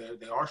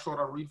they are short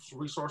on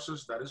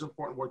resources. That is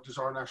important work. These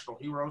are national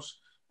heroes,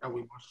 and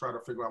we must try to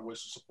figure out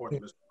ways to support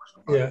them.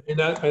 Yeah,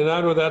 and I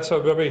know that's a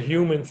very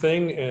human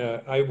thing.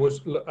 I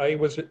was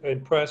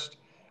impressed.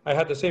 I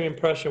had the same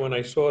impression when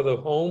I saw the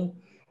home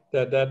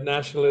that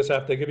nationalists,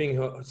 after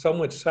giving so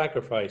much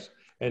sacrifice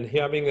and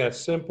having that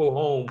simple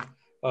home,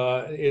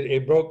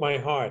 it broke my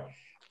heart.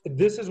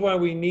 This is why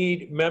we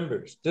need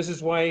members. This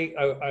is why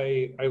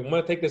I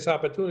want to take this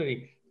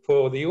opportunity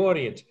for the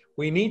audience.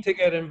 We need to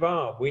get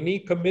involved. We need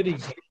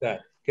committees like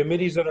that,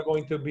 committees that are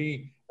going to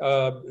be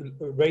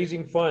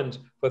raising funds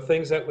for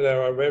things that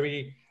are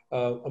very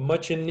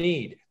much in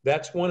need.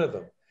 That's one of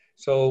them.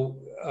 So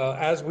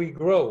as we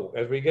grow,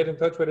 as we get in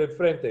touch with El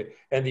Frente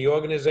and the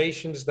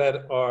organizations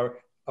that are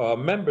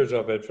members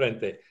of El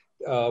Frente,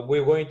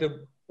 we're going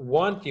to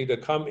want you to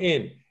come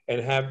in and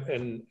have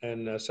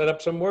and set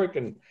up some work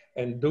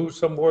and do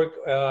some work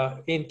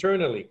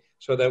internally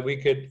so that we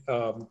could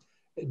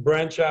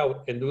branch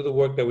out and do the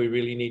work that we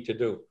really need to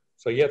do.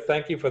 So yeah,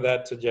 thank you for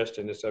that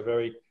suggestion. It's a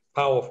very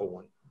powerful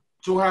one.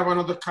 Do have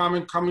another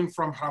comment coming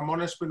from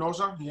Ramon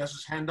Espinosa. He has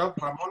his hand up.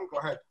 Ramon, go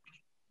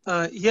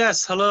ahead.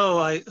 Yes,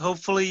 hello.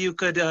 Hopefully you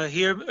could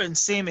hear and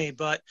see me,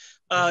 but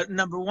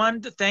number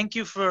one, thank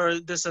you for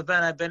this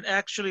event. I've been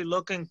actually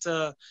looking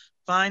to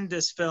find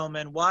this film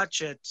and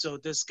watch it, so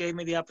this gave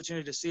me the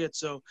opportunity to see it.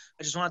 So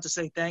I just wanted to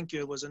say thank you.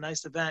 It was a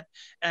nice event.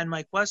 And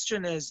my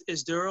question is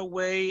there a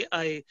way,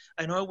 I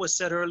know it was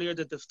said earlier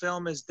that the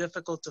film is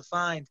difficult to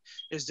find.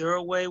 Is there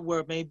a way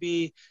where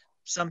maybe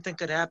something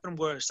could happen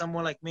where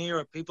someone like me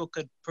or people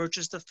could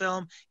purchase the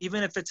film,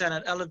 even if it's at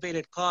an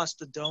elevated cost,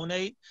 to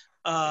donate,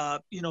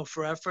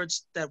 for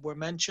efforts that were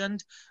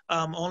mentioned,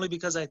 only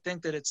because I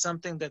think that it's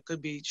something that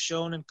could be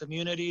shown in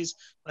communities.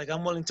 Like,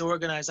 I'm willing to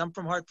organize. I'm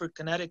from Hartford,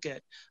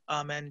 Connecticut,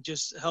 and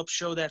just help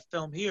show that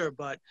film here.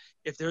 But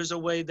if there's a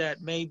way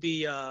that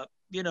maybe,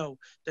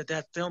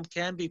 that film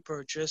can be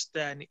purchased,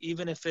 then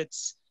even if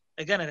it's,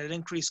 again, at an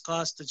increased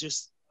cost to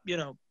just,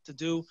 to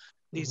do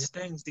these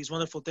things, these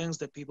wonderful things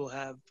that people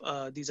have,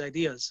 these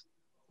ideas.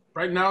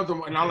 Right now,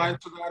 and I'll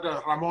answer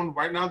that, Ramon,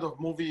 right now the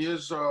movie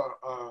is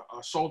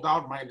sold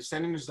out. My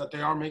understanding is that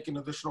they are making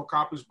additional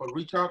copies, but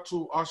reach out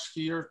to us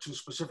here, to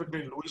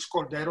specifically Luis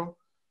Cordero.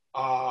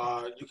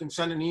 You can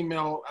send an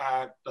email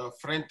at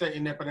Frente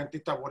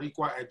Independentista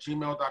Boricua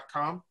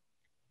 @gmail.com.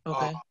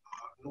 Okay.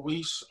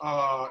 Luis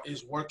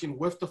is working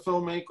with the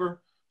filmmaker,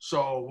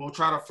 so we'll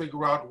try to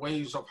figure out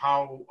ways of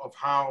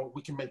how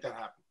we can make that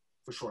happen,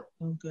 for sure.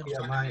 Okay.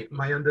 Yeah,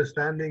 my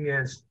understanding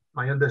is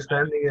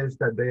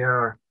that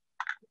they're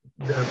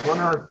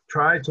gonna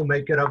try to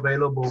make it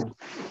available.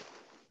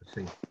 Let's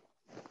see.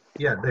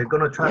 Yeah, they're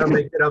gonna try to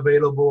make it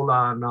available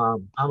on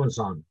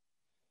Amazon.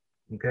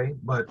 Okay,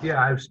 but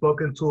yeah, I've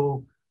spoken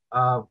to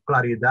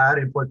Claridad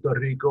in Puerto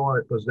Rico,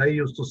 because they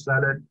used to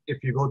sell it.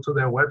 If you go to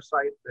their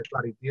website, the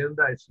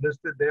Claritienda, it's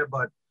listed there,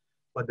 but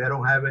they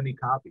don't have any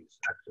copies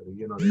actually.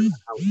 They don't have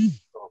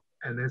so,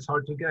 and it's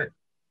hard to get.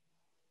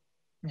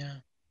 Yeah.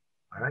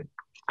 All right.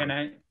 Can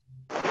I?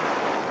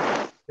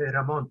 Hey,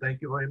 Ramon,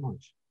 thank you very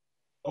much.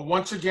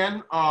 Once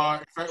again,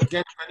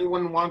 if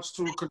anyone wants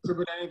to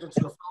contribute anything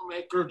to the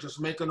filmmaker, just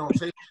make a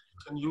notation.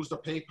 You can use the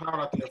PayPal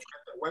at the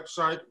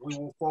website. We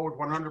will forward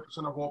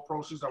 100% of all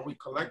proceeds that we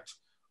collect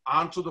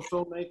onto the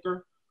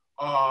filmmaker.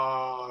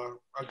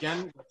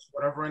 Again,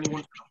 whatever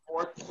anyone can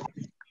afford,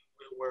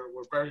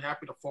 we're very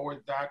happy to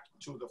forward that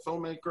to the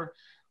filmmaker.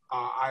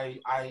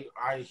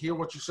 I hear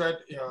what you said,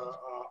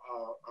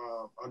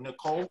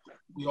 Nicole.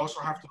 We also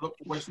have to look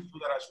for ways to do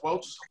that as well,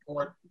 to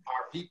support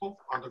our people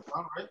on the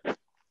ground, right?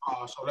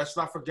 So let's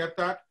not forget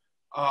that.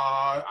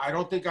 I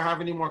don't think I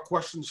have any more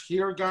questions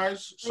here,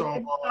 guys.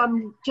 So,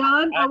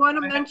 John, I want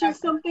to mention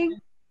something.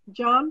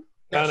 John,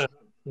 yes.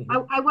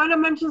 I want to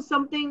mention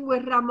something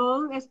with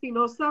Ramon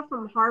Espinosa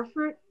from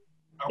Hartford,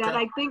 that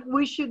I think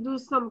we should do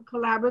some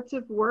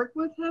collaborative work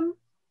with him.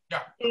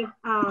 Yeah. If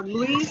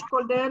Luis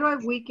Cordero,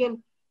 if we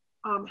can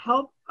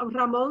help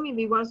Ramon if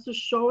he wants to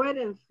show it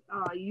and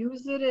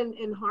use it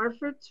in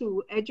Hartford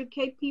to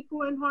educate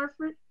people in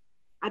Hartford.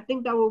 I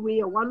think that will be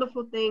a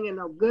wonderful thing and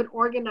a good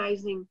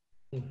organizing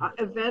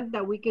event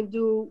that we can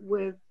do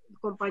with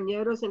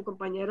compañeros and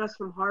compañeras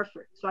from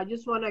Hartford. So I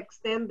just want to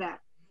extend that,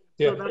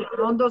 so that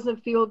Ramon doesn't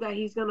feel that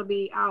he's going to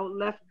be out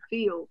left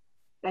field,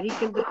 that he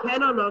can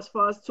depend on us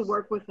for us to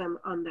work with him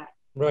on that.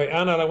 Right,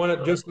 Ana, I want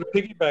to just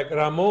piggyback.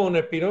 Ramon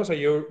Espinosa,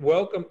 you're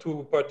welcome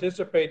to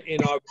participate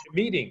in our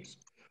meetings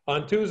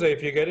on Tuesday,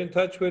 if you get in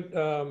touch with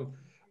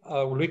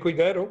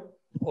Liquidero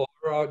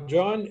or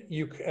John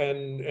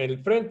and El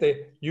Frente,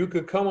 you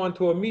could come on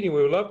to a meeting.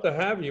 We would love to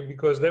have you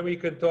because then we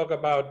could talk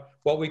about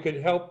what we could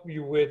help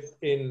you with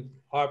in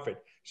Hartford.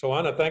 So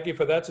Anna, thank you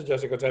for that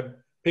suggestion because that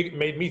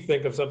made me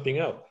think of something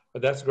else.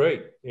 But that's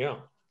great. Yeah.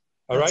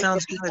 All right.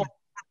 Sounds good.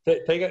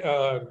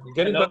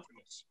 Get in touch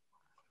with us.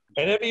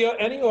 And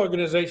any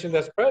organization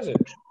that's present,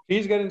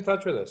 please get in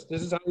touch with us.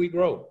 This is how we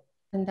grow.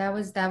 And that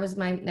was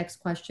my next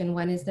question.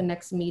 When is the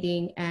next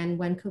meeting, and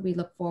when could we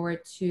look forward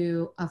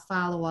to a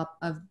follow-up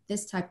of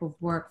this type of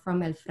work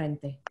from El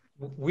Frente?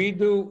 We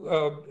do.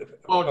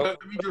 Let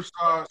me just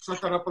set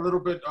that up a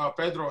little bit,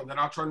 Pedro, and then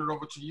I'll turn it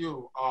over to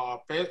you.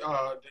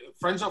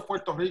 Friends of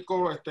Puerto Rico,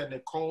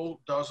 Nicole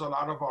does a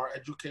lot of our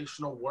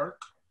educational work.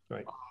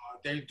 Right.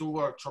 They do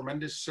a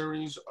tremendous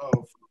series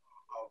of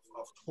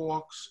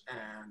talks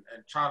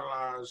and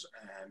charlas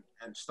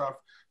and stuff.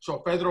 So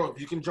Pedro, if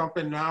you can jump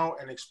in now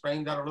and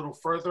explain that a little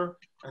further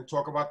and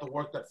talk about the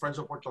work that Friends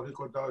of Puerto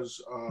Rico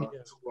does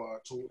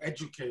to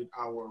educate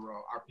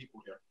our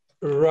people here.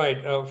 Right.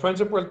 Friends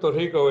of Puerto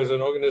Rico is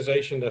an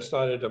organization that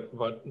started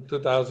about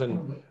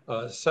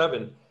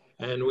 2007.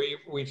 And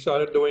we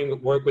started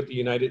doing work with the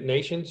United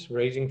Nations,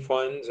 raising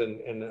funds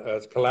and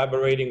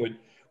collaborating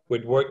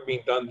with work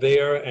being done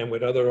there and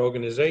with other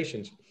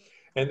organizations.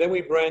 And then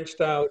we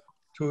branched out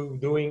to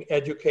doing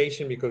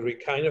education because we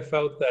kind of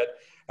felt that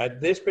at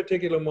this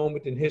particular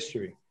moment in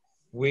history,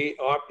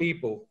 our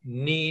people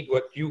need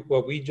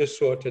what we just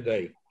saw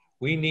today.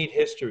 We need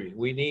history.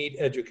 We need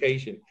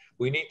education.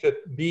 We need to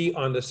be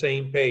on the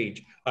same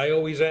page. I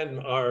always end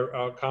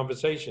our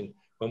conversation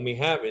when we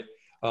have it,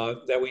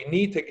 that we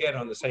need to get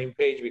on the same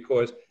page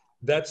because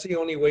that's the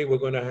only way we're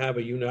going to have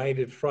a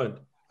united front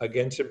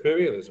against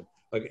imperialism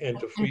and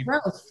to free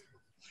growth.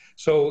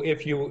 So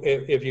if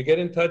you get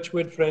in touch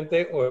with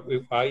Frente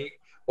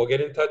or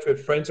get in touch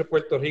with Friends of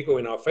Puerto Rico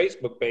in our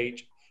Facebook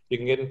page, you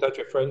can get in touch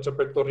with Friends of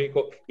Puerto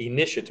Rico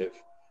Initiative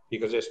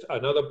because there's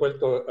another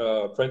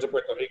Friends of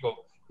Puerto Rico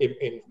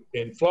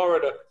in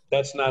Florida.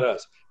 That's not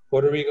us.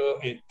 Puerto Rico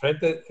in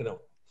Frente,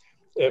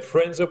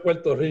 Friends of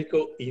Puerto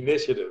Rico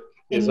Initiative.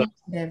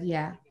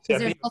 Yeah.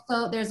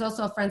 There's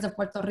also Friends of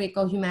Puerto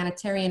Rico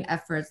humanitarian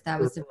efforts that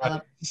was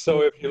developed.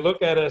 So if you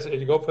look at us and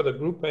you go for the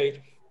group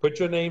page, put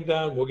your name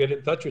down, we'll get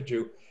in touch with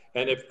you.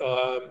 And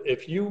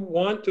if you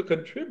want to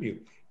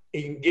contribute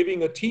in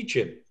giving a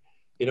teaching,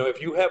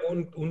 if you have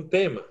un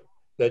tema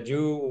that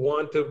you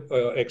want to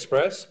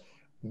express,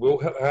 we'll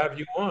have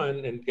you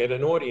on and get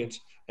an audience.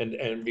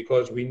 And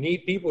because we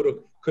need people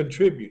to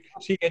contribute.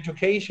 See,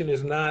 education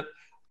is not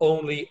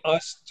only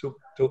us to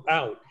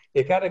out.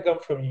 It got to come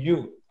from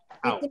you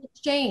out. It's an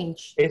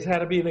exchange. It's had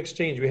to be an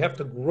exchange. We have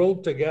to grow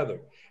together.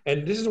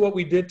 And this is what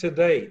we did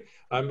today.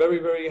 I'm very,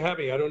 very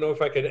happy. I don't know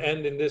if I can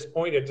end in this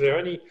point. Is there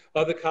any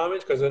other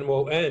comments? Because then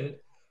we'll end.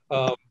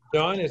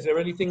 John, is there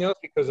anything else?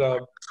 Because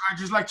I'd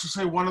just like to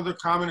say one other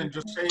comment and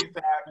just say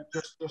that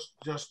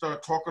just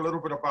talk a little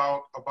bit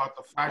about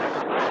the fact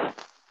that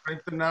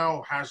Frente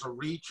now has a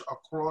reach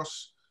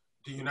across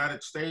the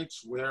United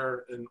States,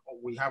 where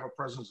we have a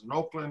presence in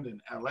Oakland,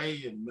 in LA,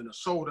 in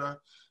Minnesota,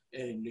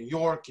 in New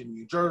York, in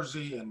New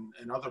Jersey,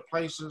 and other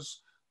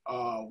places.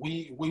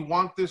 We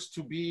want this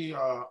to be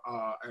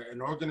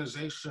an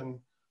organization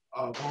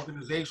of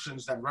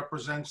organizations that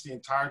represents the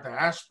entire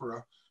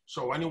diaspora.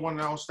 So anyone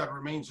else that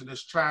remains in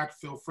this chat,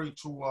 feel free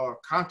to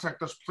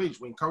contact us, please.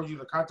 We encourage you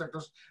to contact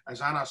us. As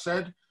Anna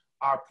said,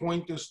 our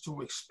point is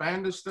to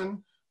expand this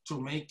thing,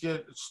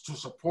 to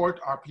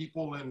support our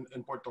people in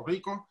Puerto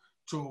Rico,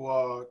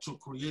 to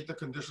create the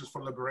conditions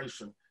for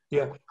liberation.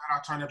 Yeah.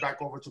 I'll turn it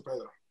back over to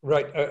Pedro.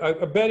 Right.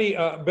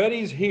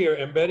 Betty's here,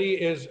 and Betty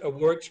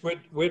works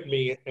with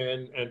me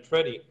and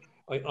Freddie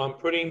on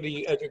putting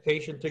the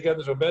education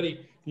together. So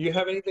Betty, do you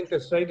have anything to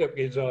say that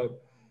is?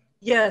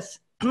 Yes.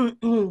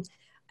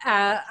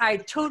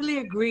 I totally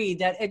agree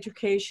that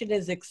education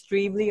is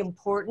extremely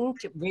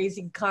important,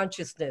 raising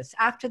consciousness.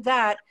 After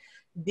that,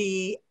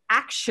 the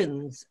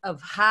actions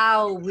of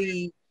how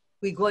we're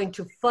going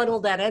to funnel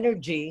that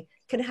energy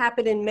can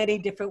happen in many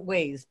different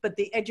ways. But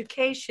the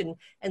education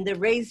and the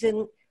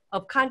raising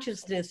of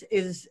consciousness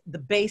is the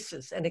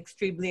basis and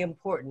extremely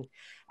important.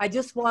 I'm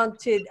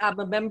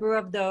a member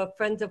of the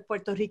Friends of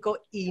Puerto Rico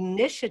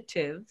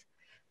Initiative.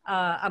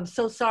 I'm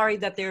so sorry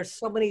that there are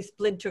so many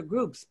splinter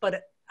groups,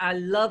 but I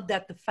love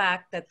the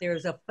fact that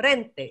there's a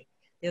frente,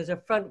 there's a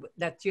front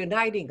that's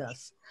uniting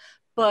us.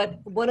 But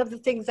one of the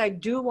things I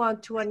do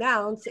want to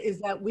announce is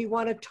that we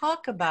want to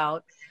talk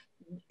about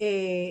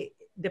the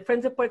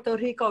Friends of Puerto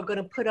Rico are going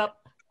to put up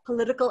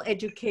political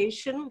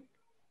education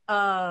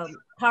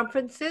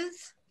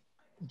conferences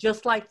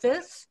just like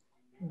this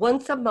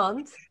once a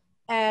month.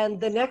 And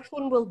the next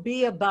one will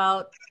be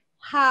about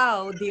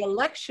how the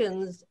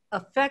elections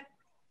affect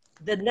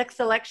the next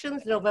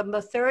elections, November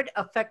 3rd,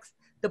 affects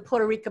the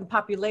Puerto Rican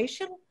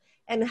population,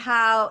 and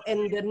how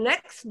in the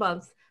next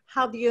month,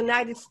 how the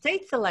United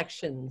States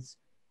elections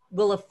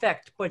will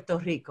affect Puerto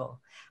Rico.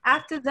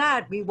 After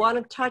that, we want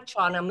to touch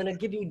on, I'm going to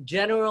give you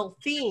general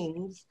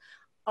themes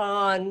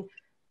on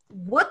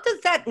what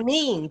does that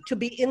mean to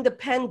be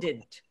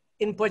independent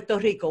in Puerto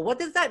Rico? What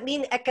does that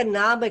mean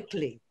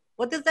economically?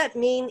 What does that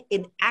mean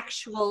in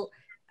actual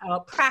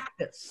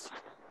practice?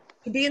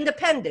 To be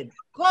independent,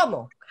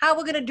 ¿cómo? How are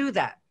we going to do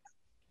that?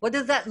 What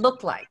does that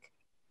look like?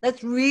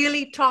 Let's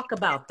really talk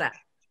about that.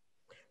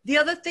 The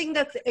other thing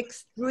that's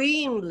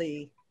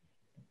extremely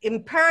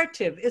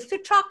imperative is to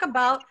talk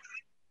about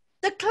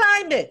the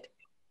climate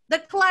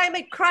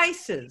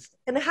crisis,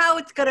 and how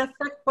it's going to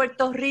affect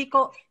Puerto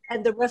Rico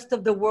and the rest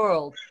of the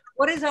world.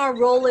 What is our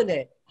role in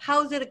it?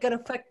 How is it going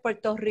to affect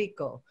Puerto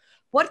Rico?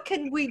 What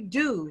can we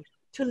do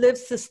to live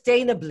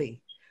sustainably?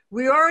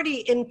 We're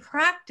already in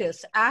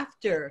practice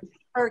after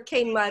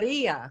Hurricane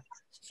Maria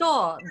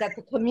saw that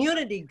the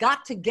community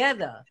got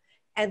together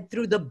and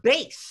through the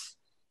base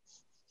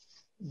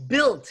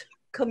built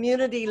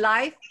community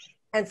life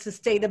and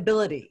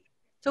sustainability.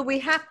 So we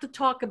have to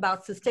talk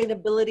about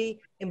sustainability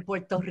in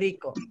Puerto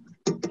Rico.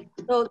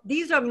 So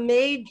these are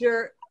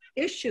major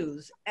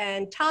issues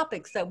and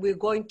topics that we're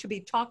going to be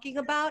talking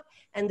about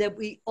and that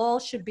we all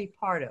should be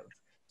part of.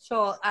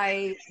 So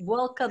I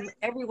welcome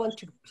everyone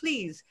to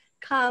please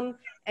come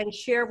and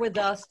share with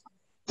us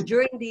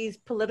during these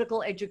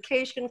political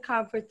education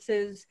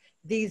conferences,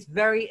 these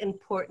very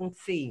important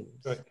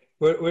themes. Right.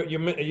 Well, you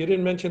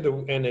didn't mention,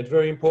 and it's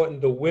very important,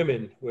 the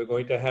women. We're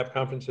going to have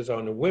conferences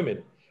on the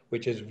women,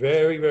 which is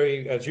very,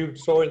 very, as you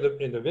saw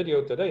in the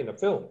video today, in the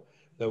film,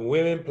 the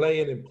women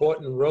play an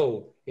important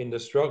role in the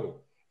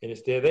struggle. And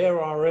it's they're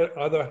our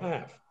other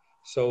half.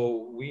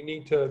 So we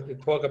need to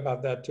talk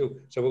about that too.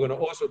 So we're going to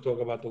also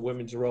talk about the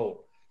women's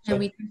role. So and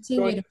we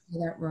continue to play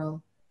that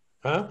role.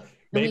 Huh?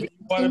 Maybe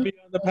you want to be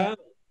on the panel.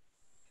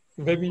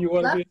 Maybe you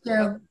want to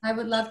be. I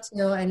would love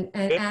to. And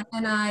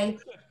I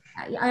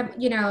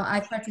you know,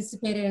 I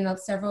participated in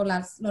several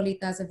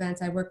Lolitas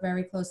events. I work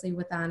very closely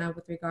with Ana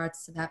with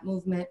regards to that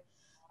movement.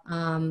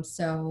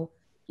 So,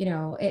 you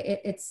know,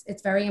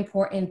 it's very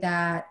important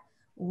that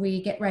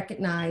we get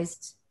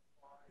recognized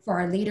for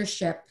our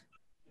leadership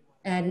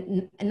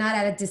and not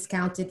at a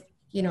discounted,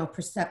 you know,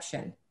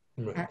 perception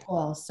at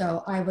all.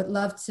 So I would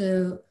love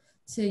to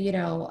you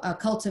know,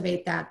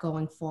 cultivate that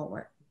going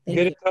forward.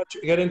 Get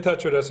in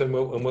touch with us and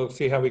we'll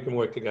see how we can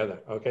work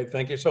together. Okay,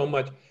 thank you so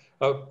much.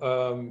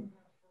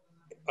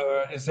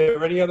 Is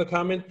there any other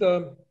comment?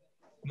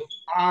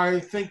 I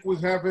think we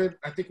have it.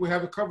 I think we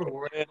have it covered.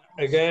 Right?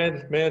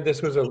 Again, man,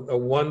 this was a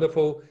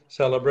wonderful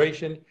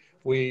celebration.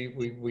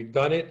 We've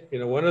done it. You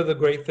know, one of the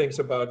great things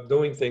about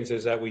doing things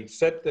is that we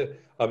set the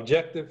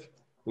objective,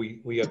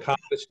 we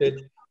accomplished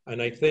it,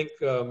 and I think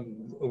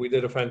we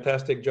did a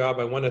fantastic job.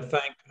 I want to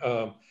thank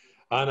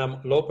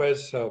Ana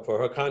Lopez for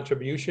her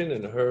contribution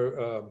and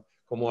her,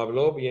 como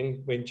habló,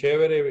 bien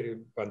chévere,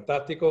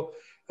 fantástico.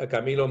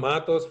 Camilo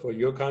Matos for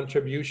your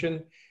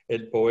contribution,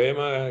 el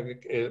poema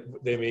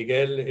de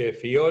Miguel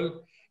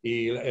Fiol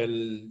y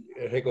el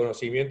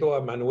reconocimiento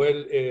a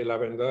Manuel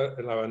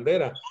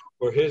Lavandera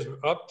for his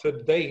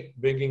up-to-date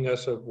bringing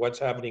us of what's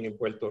happening in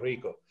Puerto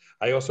Rico.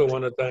 I also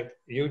want to thank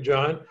you,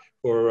 John,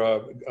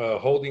 for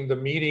holding the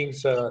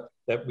meetings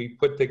that we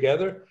put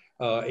together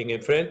in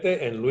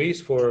Enfrente, and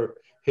Luis for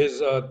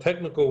his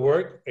technical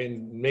work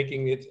in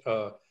making it,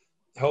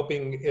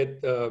 helping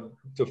it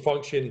to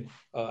function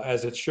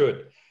as it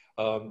should.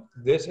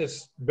 This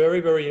is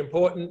very, very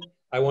important.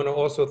 I want to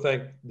also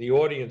thank the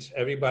audience,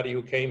 everybody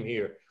who came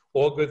here.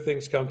 All good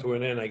things come to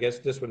an end. I guess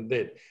this one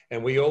did.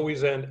 And we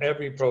always end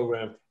every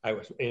program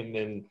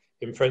in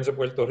Friends of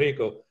Puerto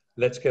Rico.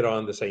 Let's get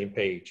on the same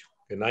page.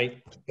 Good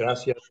night.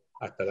 Gracias.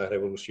 Hasta la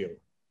revolución.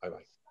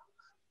 Bye-bye.